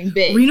something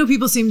big. Reno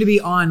people seem to be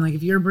on, like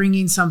if you're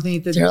bringing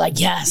something that they're like,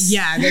 yes.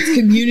 Yeah, that's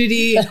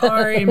community and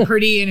art and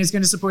pretty and is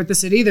going to support the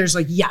city. There's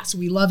like, yes,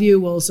 we love you.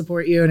 We'll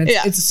support you. And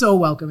it's so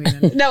welcoming.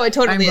 And no, it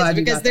totally is,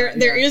 because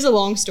there is is a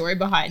long story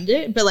behind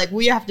it, but like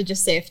we have to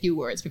just say a few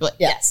words. People are like,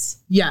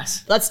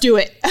 yes, let's do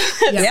it.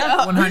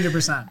 Yeah,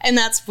 100%. And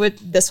that's what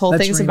this whole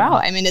thing's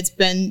about. I mean, it's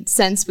been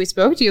since we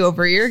spoke to you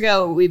over a year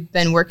ago, we've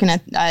been working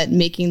at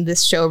making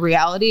this show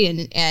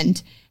reality,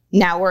 and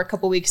now we're a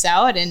couple weeks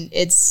out, and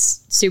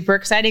it's super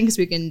exciting because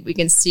we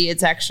can see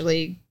it's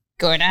actually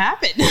going to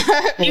happen.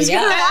 It's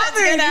going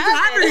to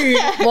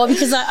happen. Well,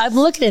 because I'm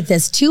looking at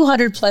this,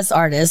 200 plus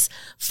artists,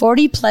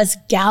 40 plus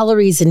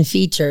galleries and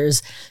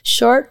features,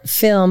 short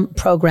film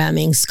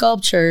programming,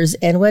 sculptures,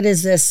 and what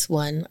is this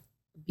one?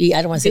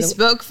 I don't want to say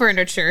bespoke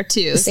furniture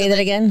too. Say that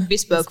again.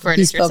 Bespoke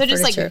furniture. So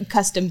just like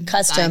custom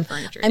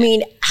furniture. I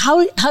mean,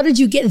 how did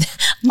you get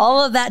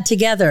all of that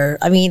together?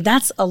 I mean,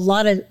 that's a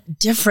lot of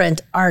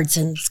different arts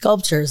and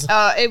sculptures.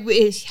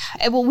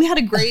 Well, we had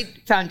a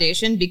great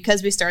foundation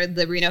because we started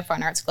the Reno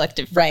Fine Arts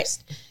Collective first.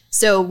 Right.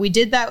 So we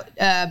did that.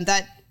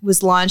 That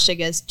was launched, I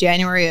guess,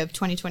 January of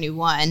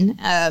 2021.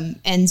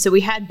 And so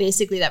we had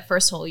basically that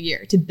first whole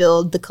year to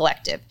build the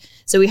collective.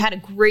 So we had a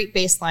great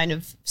baseline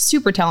of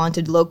super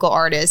talented local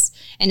artists.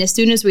 And as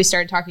soon as we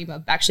started talking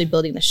about actually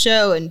building the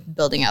show and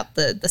building out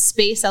the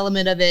space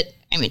element of it,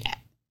 I mean,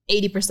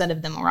 80%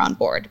 of them were on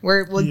board.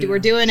 We're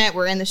doing it.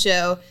 We're in the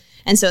show.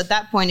 And so at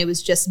that point, it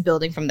was just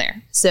building from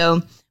there.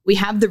 So we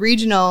have the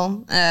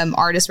regional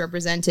artists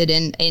represented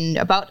in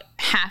about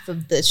half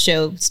of the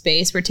show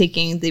space. We're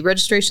taking the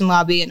registration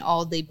lobby and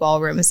all the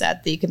ballrooms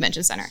at the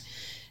convention center.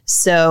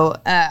 So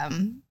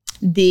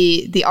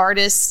the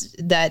artists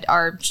that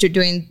are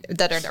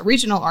the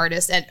regional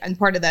artists and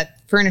part of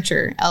that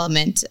furniture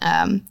element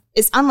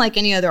is unlike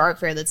any other art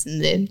fair that's in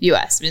the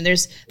U.S. I mean,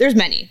 there's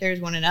many. There's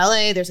one in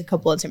L.A. There's a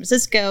couple in San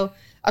Francisco.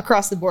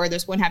 Across the board,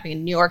 there's one happening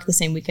in New York the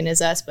same weekend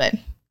as us, but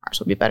ours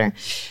will be better.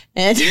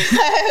 And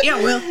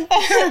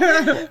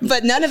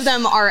but none of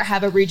them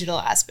have a regional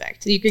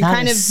aspect. You can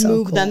kind of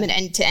move them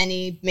into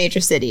any major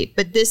city.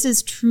 But this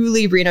is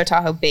truly Reno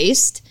Tahoe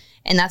based.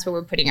 And that's what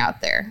we're putting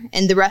out there.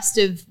 And the rest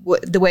of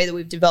the way that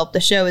we've developed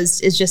the show is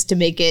just to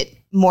make it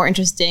more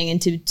interesting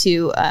and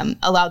to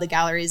allow the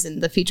galleries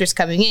and the features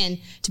coming in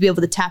to be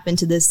able to tap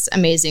into this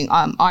amazing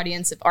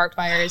audience of art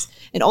buyers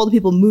and all the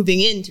people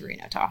moving into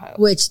Reno Tahoe.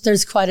 Which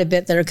there's quite a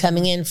bit that are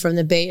coming in from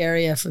the Bay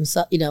Area, from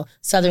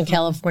Southern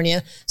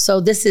California.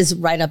 So this is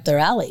right up their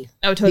alley.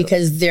 Oh, totally.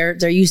 Because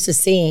they're used to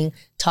seeing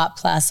top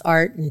class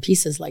art and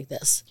pieces like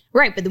this.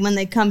 Right, but then when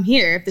they come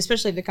here,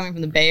 especially if they're coming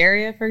from the Bay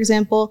Area, for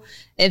example,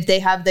 if they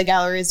have the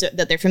galleries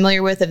that they're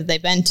familiar with, if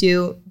they've been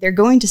to, they're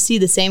going to see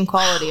the same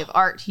quality of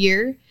art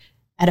here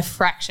at a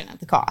fraction of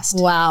the cost.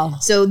 Wow.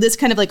 So this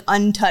kind of like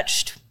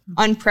untouched,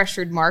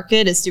 unpressured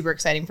market is super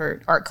exciting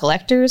for art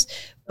collectors,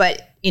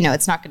 but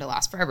it's not going to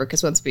last forever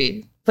because once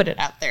we put it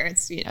out there, it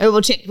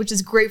will change, which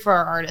is great for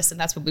our artists, and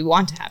that's what we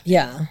want to happen.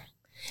 Yeah.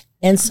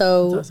 And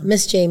so,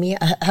 Miss Jamie,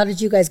 how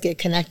did you guys get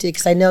connected?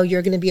 Because I know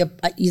you're going to be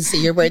you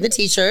see you're wearing the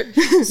T-shirt,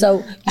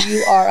 so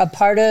you are a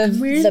part of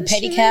the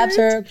Pedicabs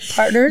or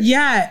partnered?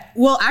 Yeah.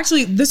 Well,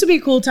 actually, this would be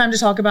a cool time to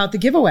talk about the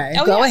giveaway.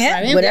 Go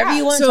ahead, right? Whatever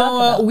you want to talk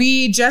about. So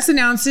we just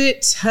announced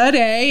it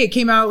today. It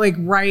came out like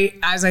right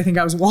as I think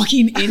I was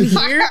walking in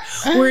here.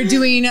 We're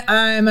doing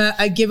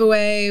a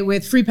giveaway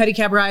with free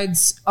pedicab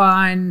rides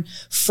on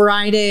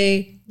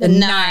Friday the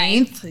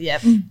 9th.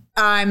 Yep.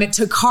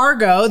 To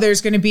Cargo,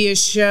 there's going to be a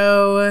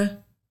show.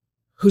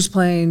 Who's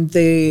playing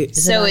the?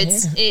 So it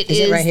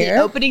is right the here?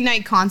 opening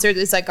night concert.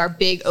 It's like our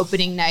big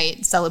opening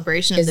night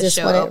celebration of Is the this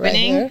show one it right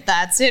opening. here?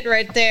 That's it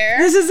right there.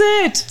 This is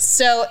it.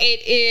 So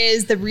it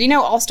is the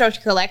Reno All-Stars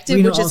Collective,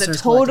 Reno which is a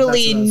All-Stars Collective,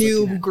 totally that's what I was new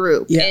looking at.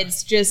 group. Yeah.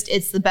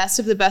 It's the best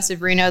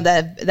of Reno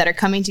that are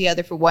coming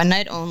together for one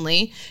night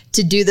only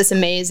to do this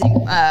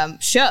amazing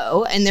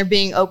show. And they're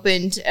being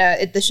opened,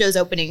 the show's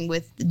opening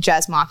with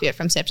Jazz Mafia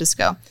from San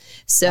Francisco.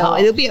 So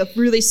it'll be a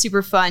really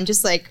super fun,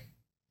 just like,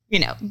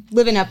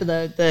 living up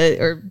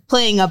or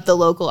playing up the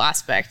local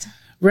aspect.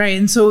 Right.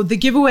 And so the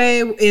giveaway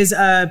is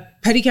a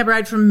pedicab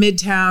ride from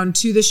Midtown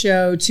to the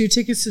show, 2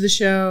 tickets to the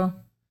show.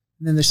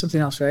 And then there's something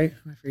else, right?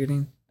 Am I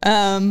forgetting?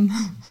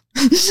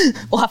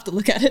 We'll have to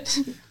look at it.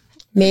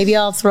 Maybe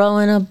I'll throw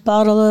in a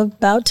bottle of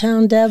Bout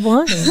Town Deb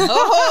wine. Just saying.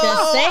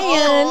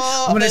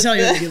 I'm going to tell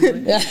you the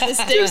giveaway. The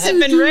stakes have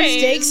been raised.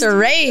 Stakes are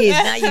raised.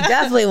 Now you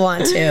definitely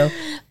want to.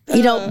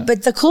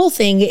 But the cool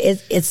thing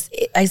is,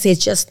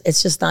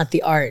 it's just not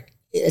the art.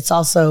 It's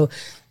also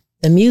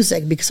the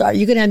music, because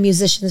you're going to have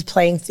musicians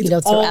playing,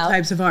 throughout. All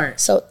types of art.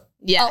 So,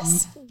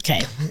 Yes.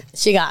 okay.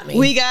 She got me.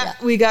 We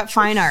got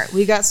fine art.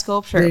 We got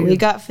sculpture. We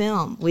got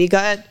film. We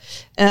got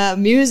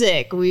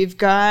music. We've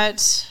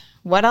got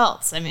what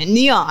else? I mean,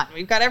 neon.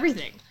 We've got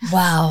everything.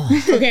 Wow.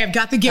 Okay, I've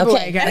got the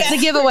giveaway, Okay, guys. that's the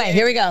giveaway.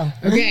 Here we go.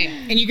 Okay,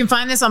 and you can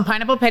find this on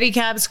Pineapple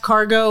Pedicabs,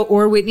 Cargo,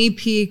 or Whitney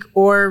Peak,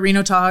 or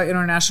Reno Tahoe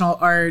International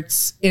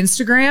Arts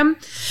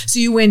Instagram. So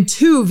you win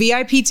 2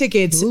 VIP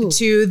tickets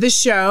to the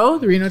show,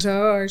 the Reno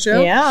Tahoe Art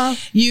Show. Yeah.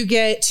 You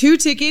get 2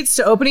 tickets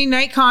to opening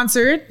night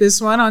concert, this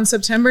one on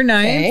September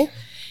 9th. Okay.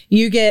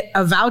 You get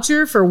a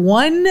voucher for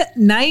 1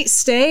 night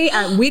stay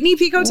at Whitney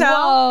Peak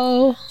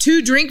Hotel. Whoa.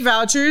 2 drink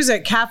vouchers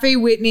at Cafe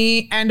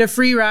Whitney, and a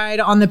free ride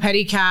on the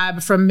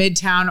pedicab from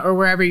Midtown or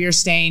wherever you're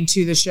staying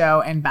to the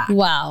show and back.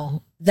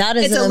 Wow. That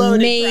is It's a loaded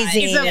amazing. prize.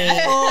 It's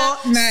a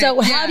full night.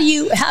 So how do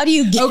you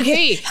get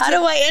Okay. How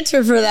do I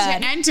enter for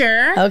that? To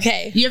enter,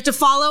 Okay. you have to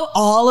follow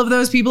all of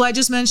those people I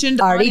just mentioned.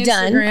 Already on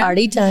done. Instagram.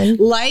 Already done.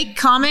 Like,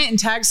 comment, and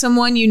tag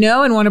someone you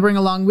know and want to bring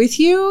along with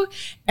you.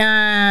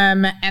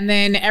 And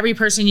then every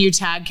person you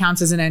tag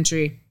counts as an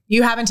entry.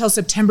 You have until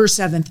September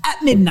 7th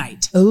at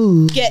midnight.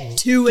 Ooh. Get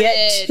to it.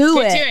 Get to Do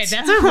it. it.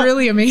 That's a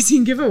really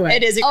amazing giveaway.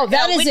 It is.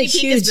 That is Whitney a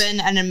Peak huge- has been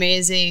an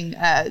amazing.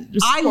 I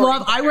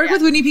work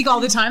with Whitney Peak all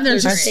the time. They're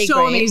just Aren't they so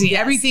great? amazing. Yes.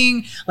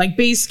 Everything like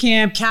Base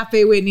Camp,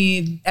 Cafe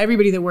Whitney,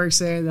 everybody that works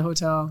there, the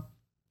hotel,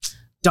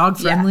 dog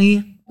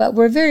friendly. But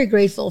we're very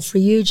grateful for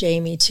you,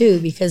 Jamie, too,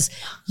 because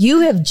you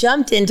have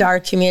jumped into our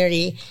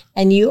community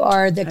and you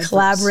are the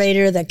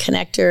collaborator, the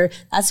connector.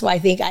 That's why I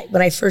think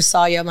when I first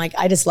saw you, I'm like,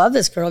 I just love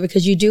this girl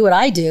because you do what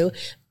I do.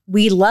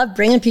 We love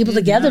bringing people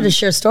together to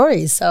share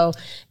stories. So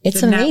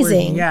it's The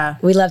amazing. networking, yeah.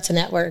 We love to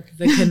network.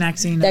 The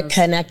connecting. The of,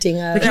 connecting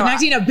the of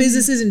connecting of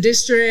businesses and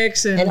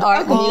districts and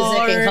art,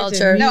 music, and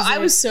culture. No, I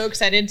was so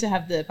excited to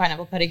have the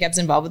Pineapple Pedicabs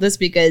involved with this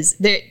because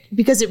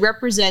it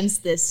represents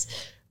this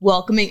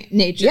welcoming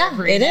nature Yeah, of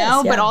it Reno,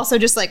 is, but yeah. also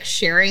just like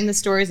sharing the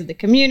stories of the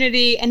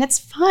community, and it's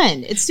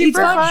fun. It's super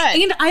It's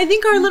fun. And I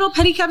think our little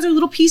pedicabs are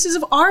little pieces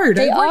of art.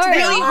 They I worked are.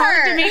 really They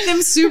hard to are. make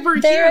them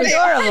super They're cute.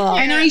 adorable.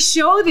 And I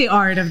show the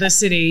art of the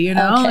city, you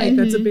know? Okay. Like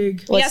that's a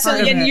big Yeah, so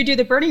part of and it. you do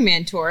the Burning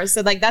Man tour,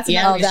 so like that's Yeah,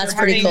 another oh, that's reason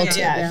pretty having- cool, too.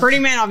 Yeah.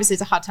 Burning Man obviously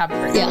is a hot topic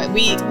right Yeah. now.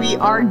 But we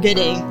are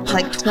getting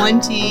like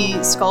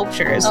 20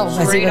 sculptures Oh,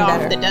 that's straight even off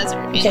better. the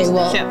desert. Okay, into the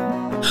well- ship.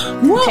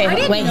 Whoa, I Okay,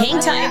 didn't wait, know hang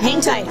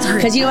that. tight.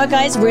 Because you know what,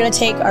 guys? We're going to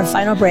take our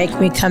final break. When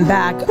we come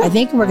back, I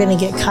think we're going to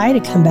get Kai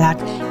to come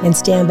back and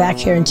stand back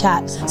here and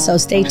chat. So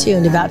stay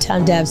tuned to Bout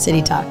Town Deb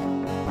City Talk.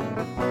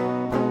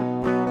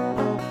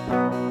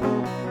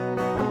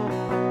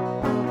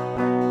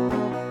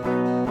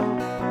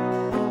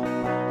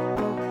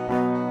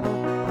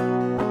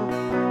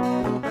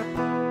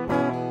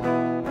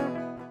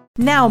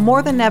 Now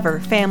more than ever,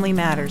 family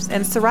matters,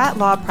 and Surratt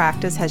Law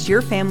Practice has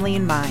your family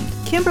in mind.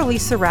 Kimberly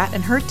Surratt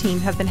and her team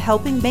have been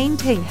helping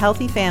maintain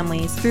healthy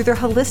families through their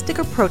holistic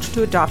approach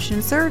to adoption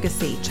and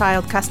surrogacy,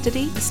 child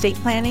custody, estate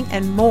planning,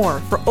 and more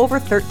for over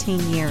 13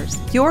 years.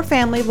 Your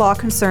family law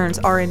concerns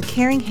are in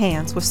caring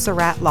hands with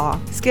Surratt Law.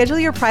 Schedule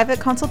your private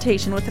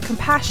consultation with a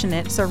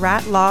compassionate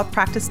Surratt Law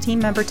Practice team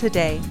member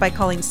today by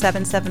calling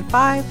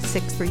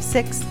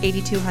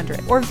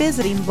 775-636-8200 or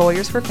visiting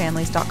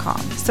lawyersforfamilies.com.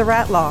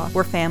 Surratt Law,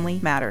 where family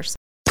matters.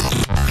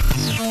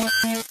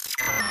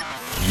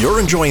 You're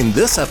enjoying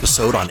this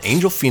episode on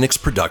Angel Phoenix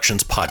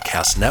Productions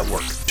Podcast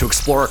Network. To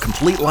explore a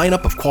complete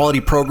lineup of quality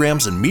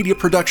programs and media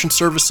production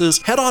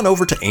services, head on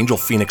over to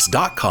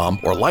angelphoenix.com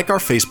or like our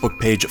Facebook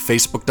page at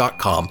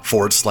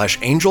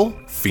facebook.com/Angel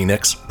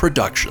Phoenix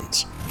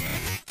Productions.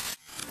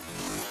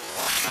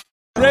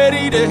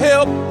 Ready to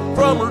help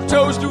from her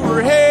toes to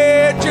her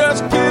head.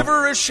 Just give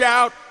her a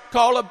shout.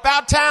 Call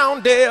About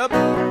Town Deb.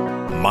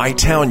 My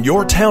town,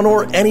 your town,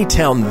 or any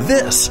town,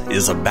 this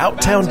is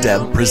About Town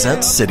Deb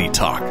presents City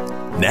Talk.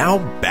 Now,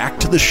 back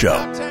to the show.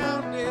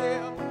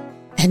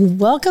 And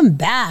welcome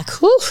back.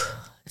 Whew.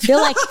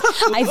 I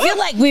feel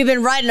like we've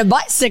been riding a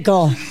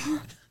bicycle.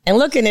 and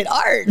looking at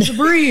art. It's a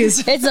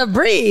breeze. It's a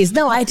breeze.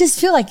 No, I just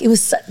feel like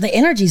the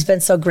energy's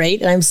been so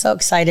great. And I'm so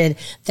excited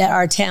that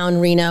our town,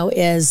 Reno,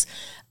 is,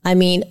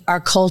 our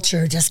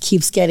culture just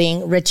keeps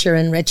getting richer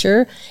and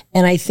richer.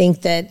 And I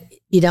think that,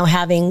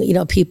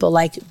 having, people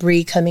like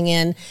Bree coming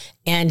in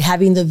and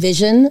having the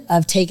vision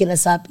of taking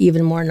us up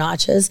even more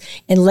notches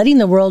and letting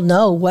the world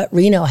know what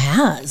Reno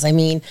has.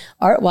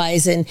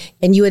 Art-wise. And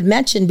you had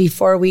mentioned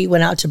before we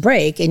went out to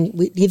break, and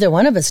neither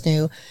one of us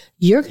knew,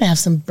 you're going to have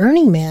some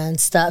Burning Man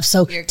stuff.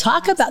 So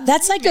talk about,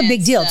 that's like a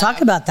big deal.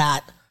 Talk about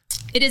that.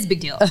 It is a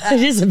big deal.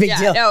 It is a big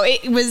deal. No,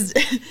 it was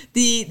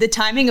the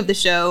timing of the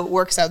show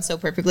works out so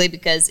perfectly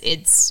because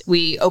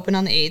we open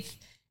on the 8th.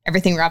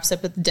 Everything wraps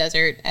up at the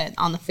desert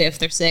on the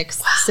 5th or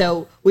 6th. Wow.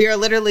 So we are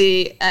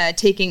literally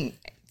taking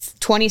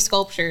 20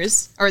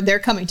 sculptures, or they're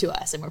coming to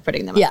us and we're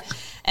putting them up.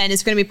 And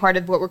it's going to be part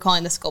of what we're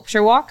calling the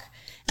sculpture walk.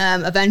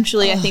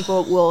 Eventually, I think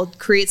we'll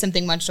create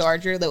something much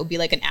larger that will be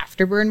like an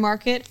afterburn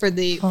market for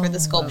the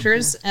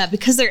sculptures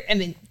because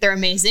they're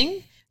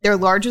amazing. They're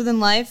larger than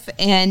life,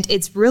 and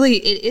it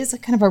is a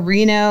kind of a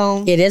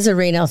Reno. It is a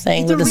Reno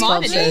thing with the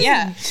sculptures.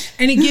 Yeah.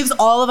 And it gives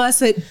all of us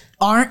that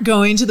aren't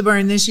going to the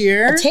burn this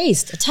year a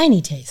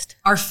tiny taste.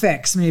 Our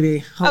fix, maybe.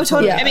 Hopefully. Oh,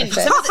 totally. Yeah,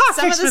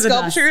 Some of the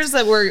sculptures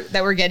that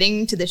we're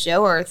getting to the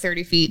show are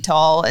 30 feet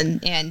tall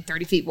and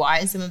 30 feet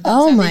wide. Some of them.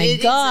 Oh my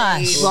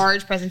gosh! It's a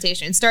large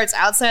presentation. It starts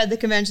outside the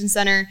convention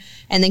center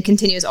and then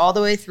continues all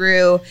the way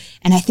through.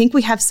 And I think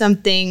we have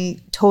something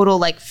total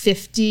like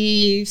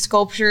 50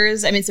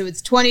 sculptures. So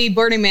it's 20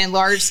 Burning Man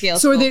large scale.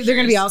 So they're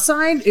going to be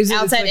outside?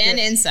 Outside and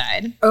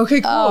inside.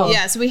 Okay, cool.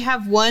 Yeah. So we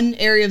have one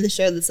area of the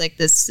show that's like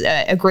this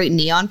a great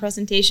neon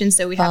presentation.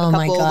 So we have a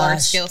couple large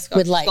scale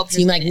with lights.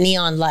 You like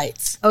neon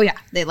lights? Oh yeah,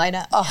 they light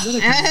up. Oh,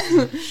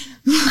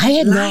 I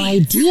had no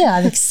idea.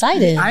 I'm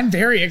excited. I'm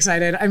very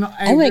excited. I'm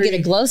going to get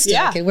a glow stick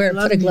and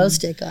put a glow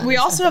stick on. We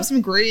also have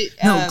some great.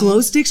 No,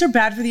 glow sticks are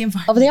bad for the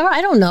environment. Oh, they are?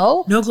 I don't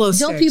know. No glow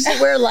sticks. Don't people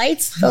wear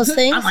lights? Those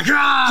things? I'm like,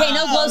 hey,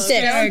 no glow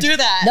sticks. Don't do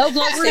that. No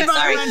glow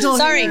sticks.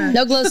 Sorry,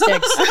 no glow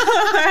sticks.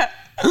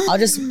 I'll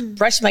just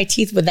brush my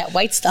teeth with that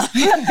white stuff.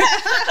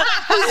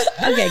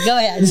 Okay, go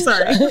ahead.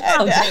 Sorry.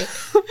 Okay.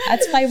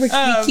 That's why we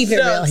keep it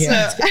real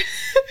here.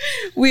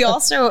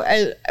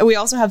 So, we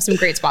also have some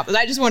great sponsors.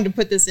 I just wanted to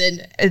put this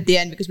in at the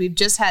end because we've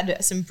just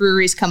had some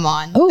breweries come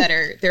on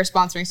they're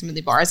sponsoring some of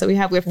the bars that we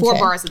have. We have 4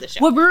 bars at the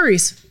show. What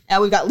breweries?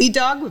 We've got Lead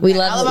Dog, we've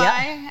got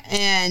Alibi,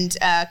 and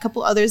a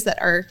couple others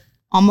that are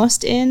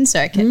almost in, so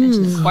I can't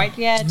mention them quite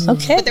yet.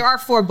 Okay. But there are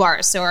 4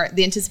 bars, so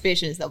the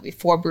anticipation is there'll be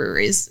 4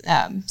 breweries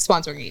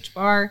sponsoring each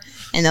bar,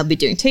 and they'll be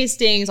doing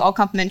tastings, all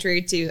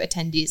complimentary to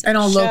attendees. And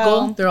all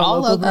local? They're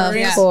all local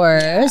breweries? Of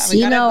course.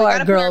 Yeah,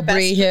 our girl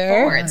Bree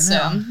here.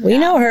 We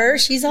know her.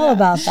 She's all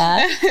about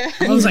that.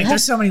 I was like,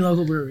 there's so many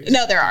local breweries.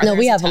 No, there are. No,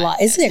 we have a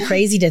lot. Isn't it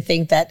crazy to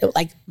think that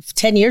like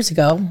 10 years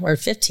ago or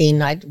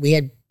 15, we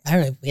had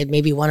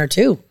maybe 1 or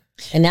 2.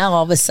 And now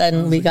all of a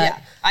sudden we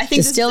got I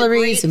think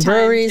distilleries and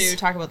breweries. To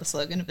talk about the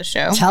slogan of the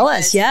show. Tell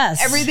us,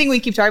 yes. Everything we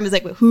keep talking about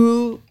is like,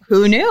 who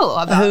knew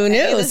about Who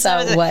knew?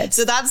 So what?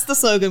 So that's the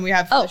slogan we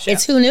have for the show.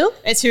 It's who knew?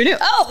 It's who knew.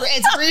 Oh,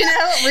 it's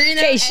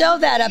Reno. Okay, show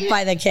that up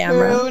by the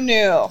camera. Who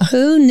knew?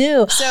 Who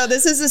knew? So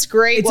this is this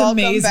great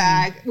welcome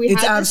bag.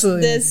 It's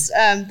absolutely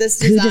this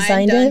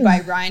design done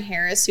by Ryan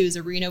Harris, who's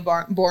a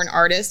Reno-born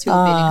artist who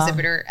will be an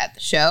exhibitor at the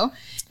show.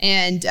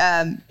 And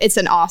it's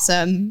an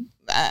awesome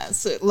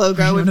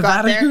logo we've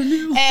got there,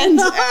 and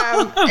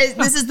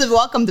this is the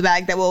welcome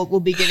bag that we'll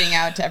be giving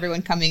out to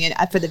everyone coming in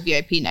for the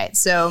VIP night.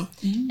 So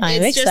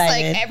it's just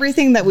like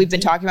everything that we've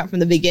been talking about from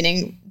the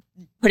beginning,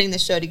 putting the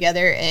show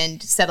together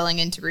and settling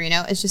into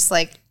Reno. It's just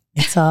like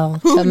it's all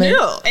who coming. Knew?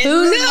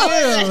 Who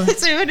knew?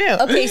 It's who knew?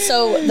 Okay,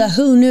 so the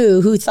who knew?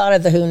 Who thought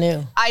of the who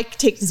knew? I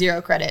take 0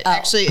 credit.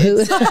 Actually, I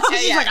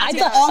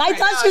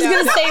thought she was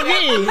going to say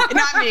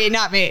me.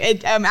 Not me.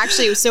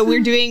 Actually, so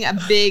we're doing a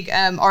big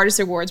artist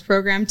awards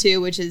program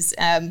too, which is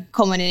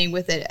culminating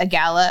with a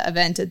gala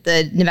event at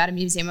the Nevada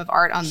Museum of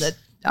Art on the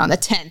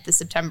 10th of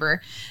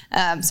September.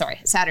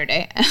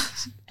 Saturday.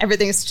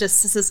 Everything's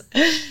just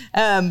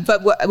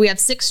but we have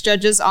 6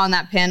 judges on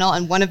that panel,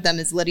 and one of them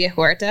is Lydia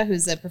Huerta,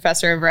 who's a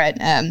professor over at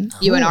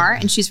UNR,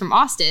 and she's from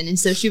Austin. And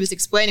so she was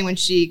explaining when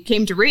she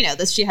came to Reno,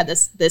 she had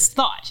this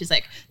thought. She's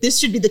like, this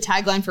should be the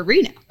tagline for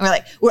Reno. And we're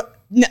like,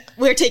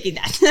 we're taking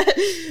that.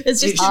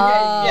 It's just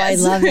I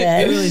love it.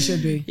 It really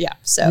should be. Yeah.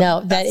 So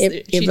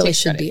it really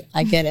should be.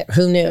 I get it.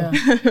 Who knew?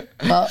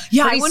 Well,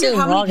 I wonder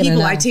how many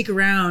people I take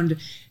around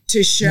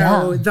to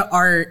show the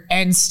art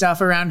and stuff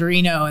around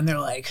Reno, and they're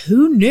like,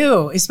 who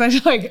knew?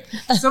 Especially like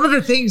some of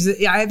the things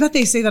that, I bet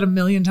they say that a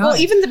million times. Well,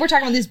 even we're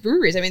talking about these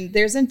breweries. I mean,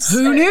 there's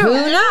who knew?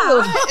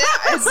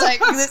 It's like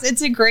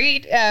it's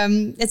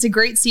a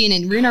great scene,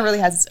 and Reno really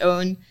has its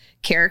own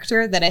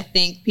character that I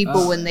think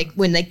people when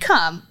they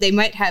come, they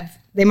might have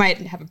they might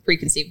have a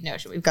preconceived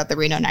notion. We've got the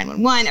Reno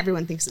 911.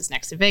 Everyone thinks it's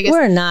next to Vegas.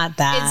 We're not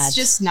that. It's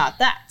just not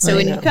that. So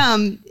when you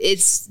come,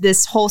 it's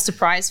this whole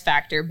surprise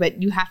factor,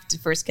 but you have to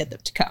first get them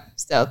to come.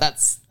 So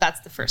that's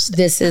the first step.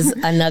 This is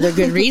another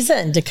good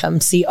reason to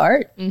come see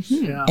art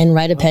and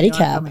ride a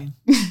pedicab.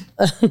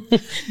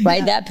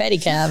 Ride that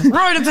pedicab.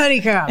 Ride a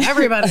pedicab,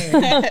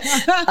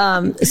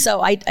 everybody.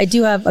 So I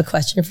do have a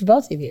question for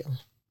both of you.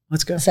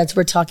 Let's go. Since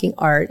we're talking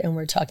art and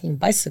we're talking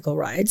bicycle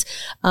rides,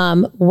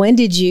 when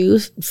did you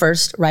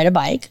first ride a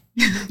bike?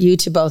 You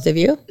to both of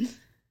you.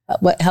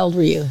 How old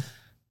were you?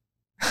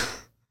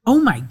 Oh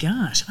my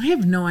gosh, I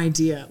have no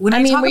idea. When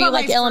I mean, talk were you about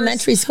like my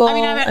elementary first- school?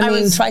 I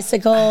was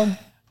tricycle.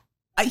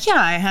 Yeah,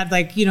 I had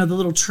like, the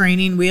little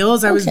training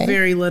wheels. I was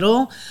very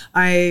little.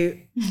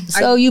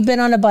 So you've been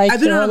on a bike? I've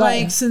been your on a whole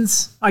bike life?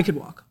 since I could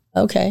walk.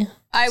 Okay.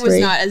 I was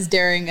not as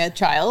daring a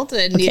child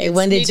and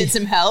needed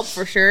some help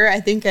for sure.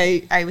 I think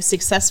I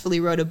successfully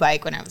rode a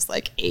bike when I was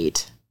like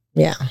 8.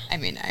 Yeah. I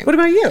mean, what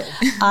about you?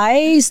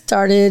 I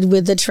started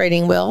with the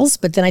training wheels,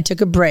 but then I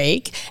took a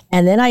break,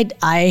 and then I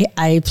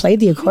played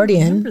the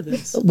accordion.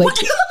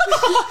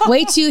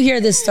 Wait till you hear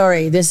this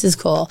story. This is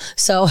cool.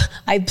 So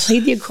I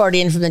played the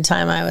accordion from the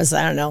time I was,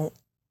 I don't know,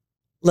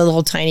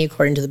 little tiny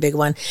accordion to the big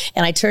one,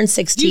 and I turned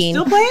 16. Do you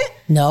still play it?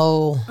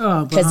 No,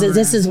 because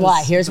this is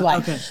why. Here's why.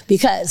 Okay.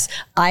 Because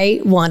I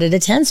wanted a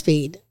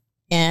 10-speed.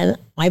 And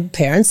my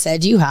parents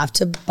said, you have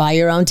to buy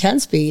your own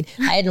 10-speed.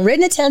 I hadn't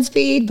ridden a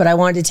 10-speed, but I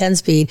wanted a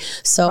 10-speed.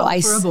 So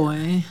for a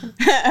boy.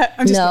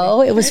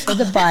 No, it was for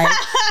the bike.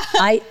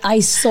 I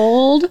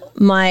sold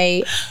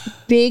my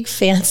big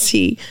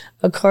fancy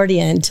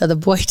accordion to the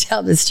boy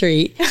down the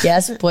street.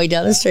 Yes, boy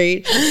down the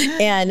street.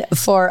 And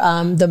for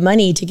the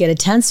money to get a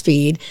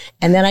 10-speed.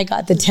 And then I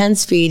got the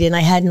 10-speed and I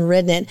hadn't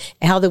ridden it.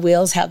 And how the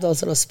wheels have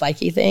those little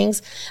spiky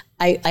things.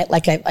 I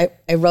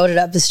rode it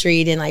up the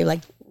street and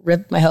I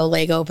ripped my whole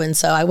leg open.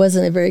 So I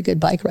wasn't a very good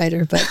bike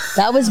rider, but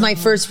that was my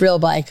first real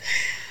bike.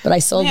 But I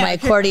sold my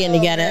accordion to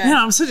get it.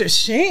 Yeah, I'm such a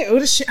shame.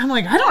 I'm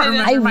like, I don't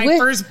remember my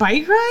first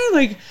bike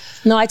ride.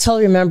 No, I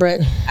totally remember it.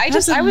 I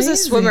was a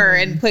swimmer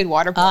and played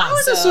water polo. I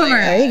was a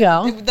swimmer. There you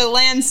go. The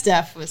land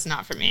stuff was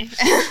not for me.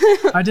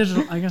 I did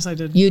it. I guess I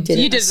did. You did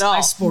it. You did it all. I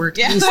sport.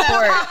 Yeah. You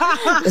sport.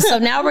 So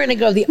now we're going to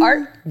go to the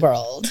art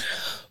world.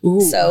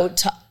 Ooh. So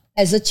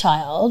as a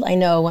child, I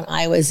know when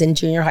I was in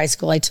junior high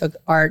school, I took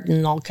art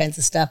and all kinds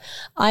of stuff.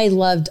 I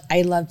loved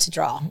to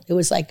draw. It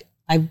was like,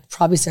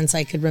 probably since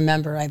I could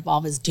remember, I've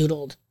always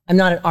doodled. I'm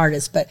not an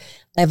artist, but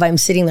if I'm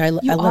sitting there, I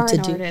love to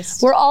do.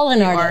 Artist. We're all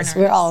an artist.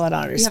 We're all an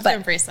artist. You have to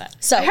embrace that.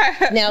 So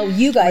now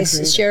you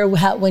guys share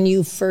when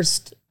you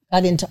first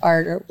got into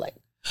art or like.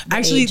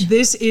 Actually,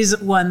 this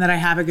is one that I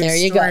have a good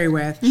story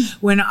with.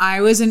 When I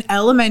was in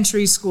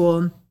elementary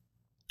school,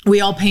 we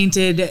all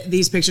painted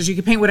these pictures. You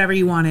could paint whatever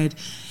you wanted.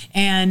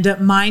 And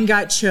mine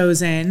got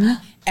chosen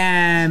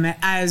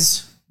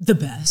as the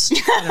best,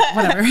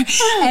 whatever.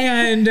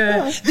 And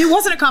there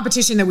wasn't a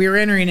competition that we were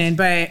entering in,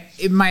 but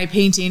my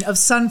painting of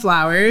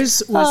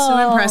sunflowers was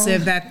so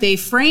impressive that they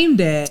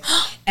framed it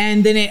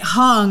and then it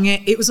hung.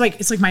 It's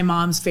like my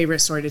mom's favorite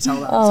story to tell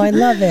about. Oh, I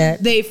love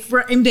it. They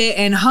framed it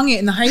and hung it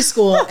in the high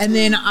school. And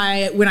then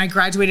when I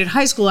graduated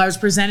high school, I was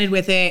presented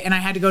with it and I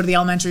had to go to the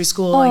elementary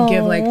school and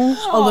give like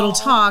a little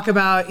talk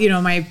about,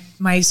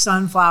 my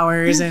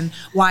sunflowers and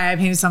why I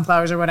painted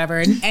sunflowers or whatever.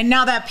 And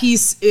now that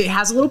piece, it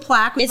has a little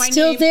plaque with my name. It's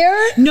still there?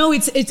 No,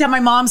 it's at my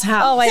mom's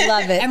house. Oh, I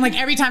love it. And like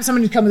every time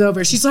someone comes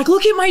over, she's like,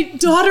 look at my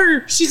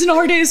daughter. She's an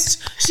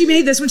artist. She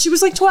made this when she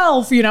was like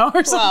 12,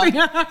 or something.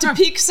 Wow. To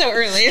peak so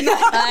early.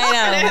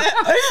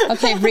 I know.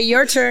 Okay, Bree,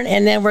 your turn.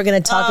 And then we're going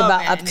to talk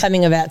about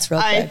upcoming events real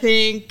quick. I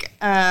think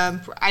I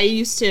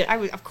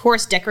of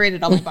course,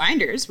 decorated all my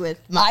binders with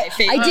my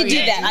favorite. I did do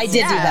that. I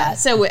did do that.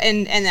 So,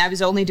 and I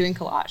was only doing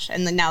collage.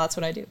 And then now that's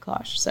what I do, collage.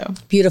 So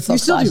beautiful. You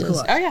still do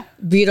collage? Oh, yeah.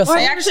 Beautiful.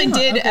 I actually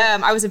did. Okay.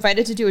 I was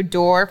invited to do a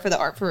door for the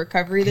Art for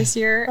Recovery this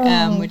year,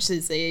 which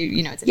is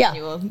it's an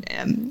annual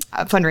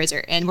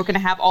fundraiser, and we're going to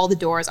have all the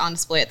doors on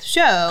display at the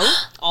show,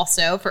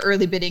 also for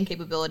early bidding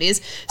capabilities.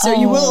 So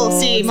you will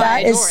see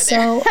my door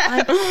there.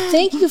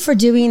 Thank you for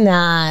doing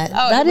that.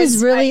 That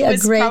is really a great thing.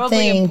 It was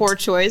probably a poor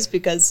choice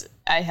because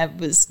I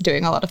was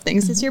doing a lot of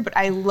things this year, but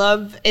I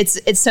love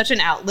it's such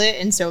an outlet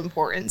and so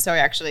important. So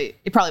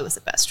it probably was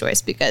the best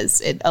choice because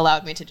it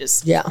allowed me to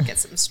just get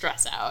some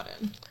stress out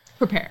and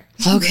prepare.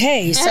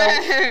 Okay, so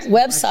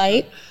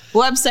website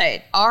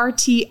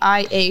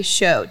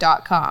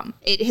rtiashow.com.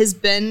 It has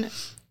been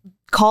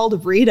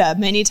called Rita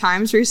many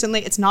times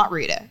recently. It's not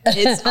Rita.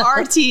 It's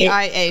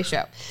RTIA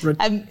show.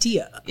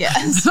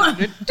 Yes.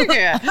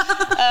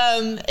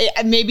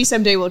 Maybe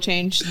someday we'll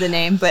change the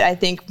name, but I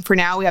think for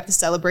now we have to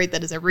celebrate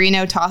that as a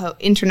Reno Tahoe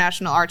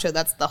International Art Show.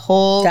 That's the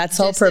whole. That's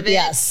whole purpose.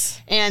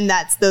 Yes. And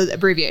that's the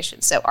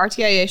abbreviation. So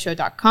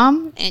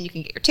rtiashow.com, and you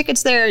can get your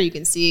tickets there. You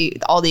can see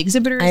all the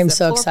exhibitors. I'm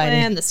so excited.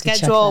 Plan, the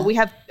schedule. We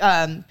have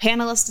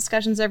panelist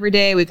discussions every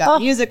day. We got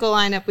the musical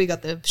lineup. We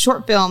got the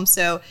short film.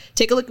 So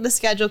take a look at the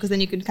schedule because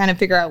then you can kind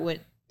of figure out what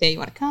day you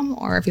want to come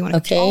or if you want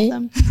to come to all of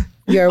them.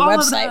 Your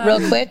website real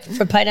quick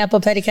for Pineapple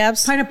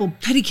Pedicabs?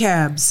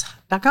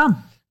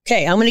 PineapplePedicabs.com.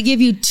 Okay, I'm going to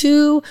give you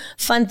 2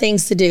 fun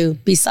things to do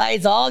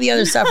besides all the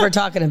other stuff we're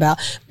talking about.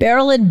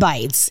 Barrel and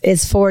Bites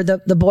is for the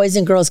Boys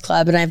and Girls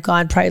Club, and I've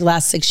gone probably the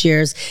last 6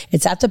 years.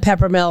 It's at the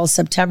Peppermill,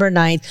 September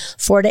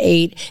 9th, 4 to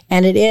 8,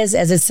 and it is,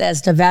 as it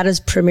says, Nevada's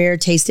premier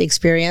tasting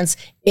experience.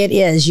 It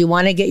is. You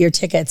want to get your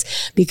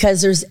tickets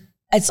because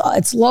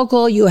it's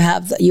local. You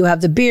have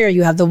the beer,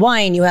 you have the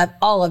wine, you have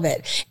all of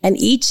it. And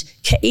each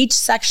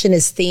section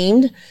is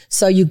themed.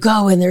 So you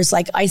go and there's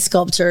like ice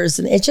sculptures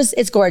and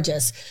it's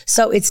gorgeous.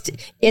 So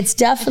it's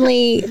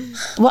definitely,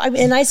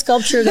 an ice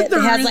sculpture that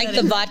has like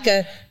the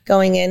vodka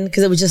going in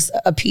because it was just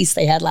a piece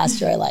they had last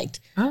year I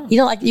liked. Oh. You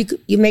know, like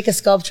you make a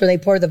sculpture, they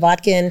pour the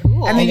vodka in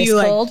and then it's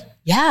cold.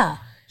 Yeah.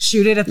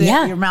 Shoot it at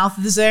your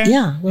mouth is there.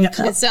 Yeah.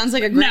 It sounds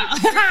like a great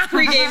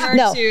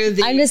pre-gamer to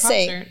the I'm just concert.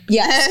 saying.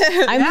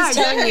 Yes. I'm just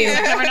telling you.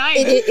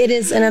 It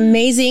is an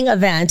amazing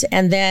event.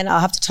 And then I'll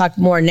have to talk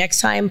more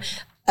next time.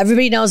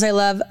 Everybody knows I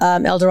love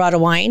El Dorado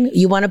wine.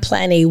 You want to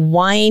plan a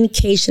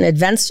winecation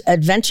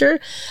adventure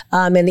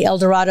in the El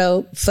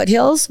Dorado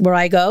foothills where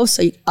I go.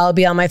 So I'll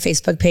be on my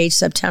Facebook page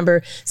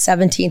September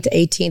 17th to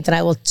 18th. And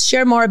I will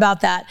share more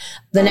about that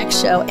the next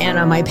show and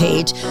on my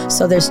page.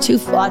 So there's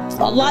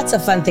lots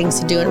of fun things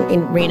to do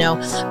in Reno.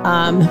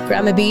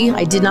 Grandma B,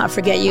 I did not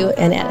forget you.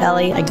 And Aunt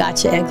Ellie, I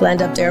got you. Aunt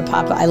Glenda up there,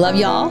 Papa, I love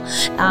y'all.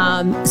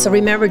 So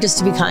remember just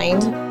to be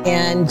kind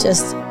and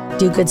just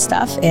do good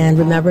stuff. And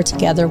remember,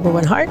 together we're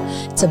one heart.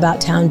 It's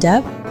about Town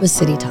Deb with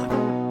City Talk.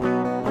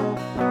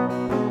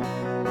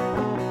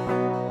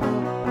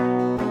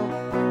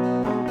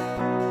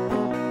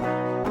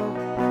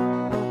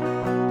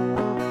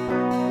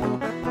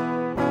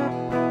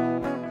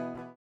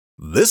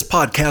 This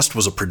podcast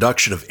was a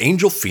production of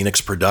Angel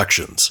Phoenix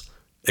Productions.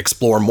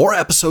 Explore more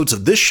episodes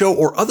of this show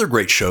or other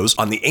great shows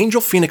on the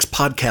Angel Phoenix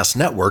Podcast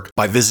Network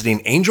by visiting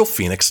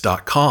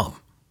angelphoenix.com.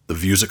 The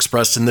views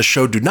expressed in this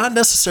show do not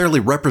necessarily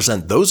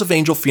represent those of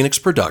Angel Phoenix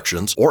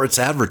Productions or its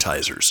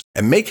advertisers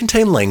and may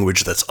contain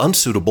language that's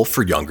unsuitable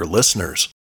for younger listeners.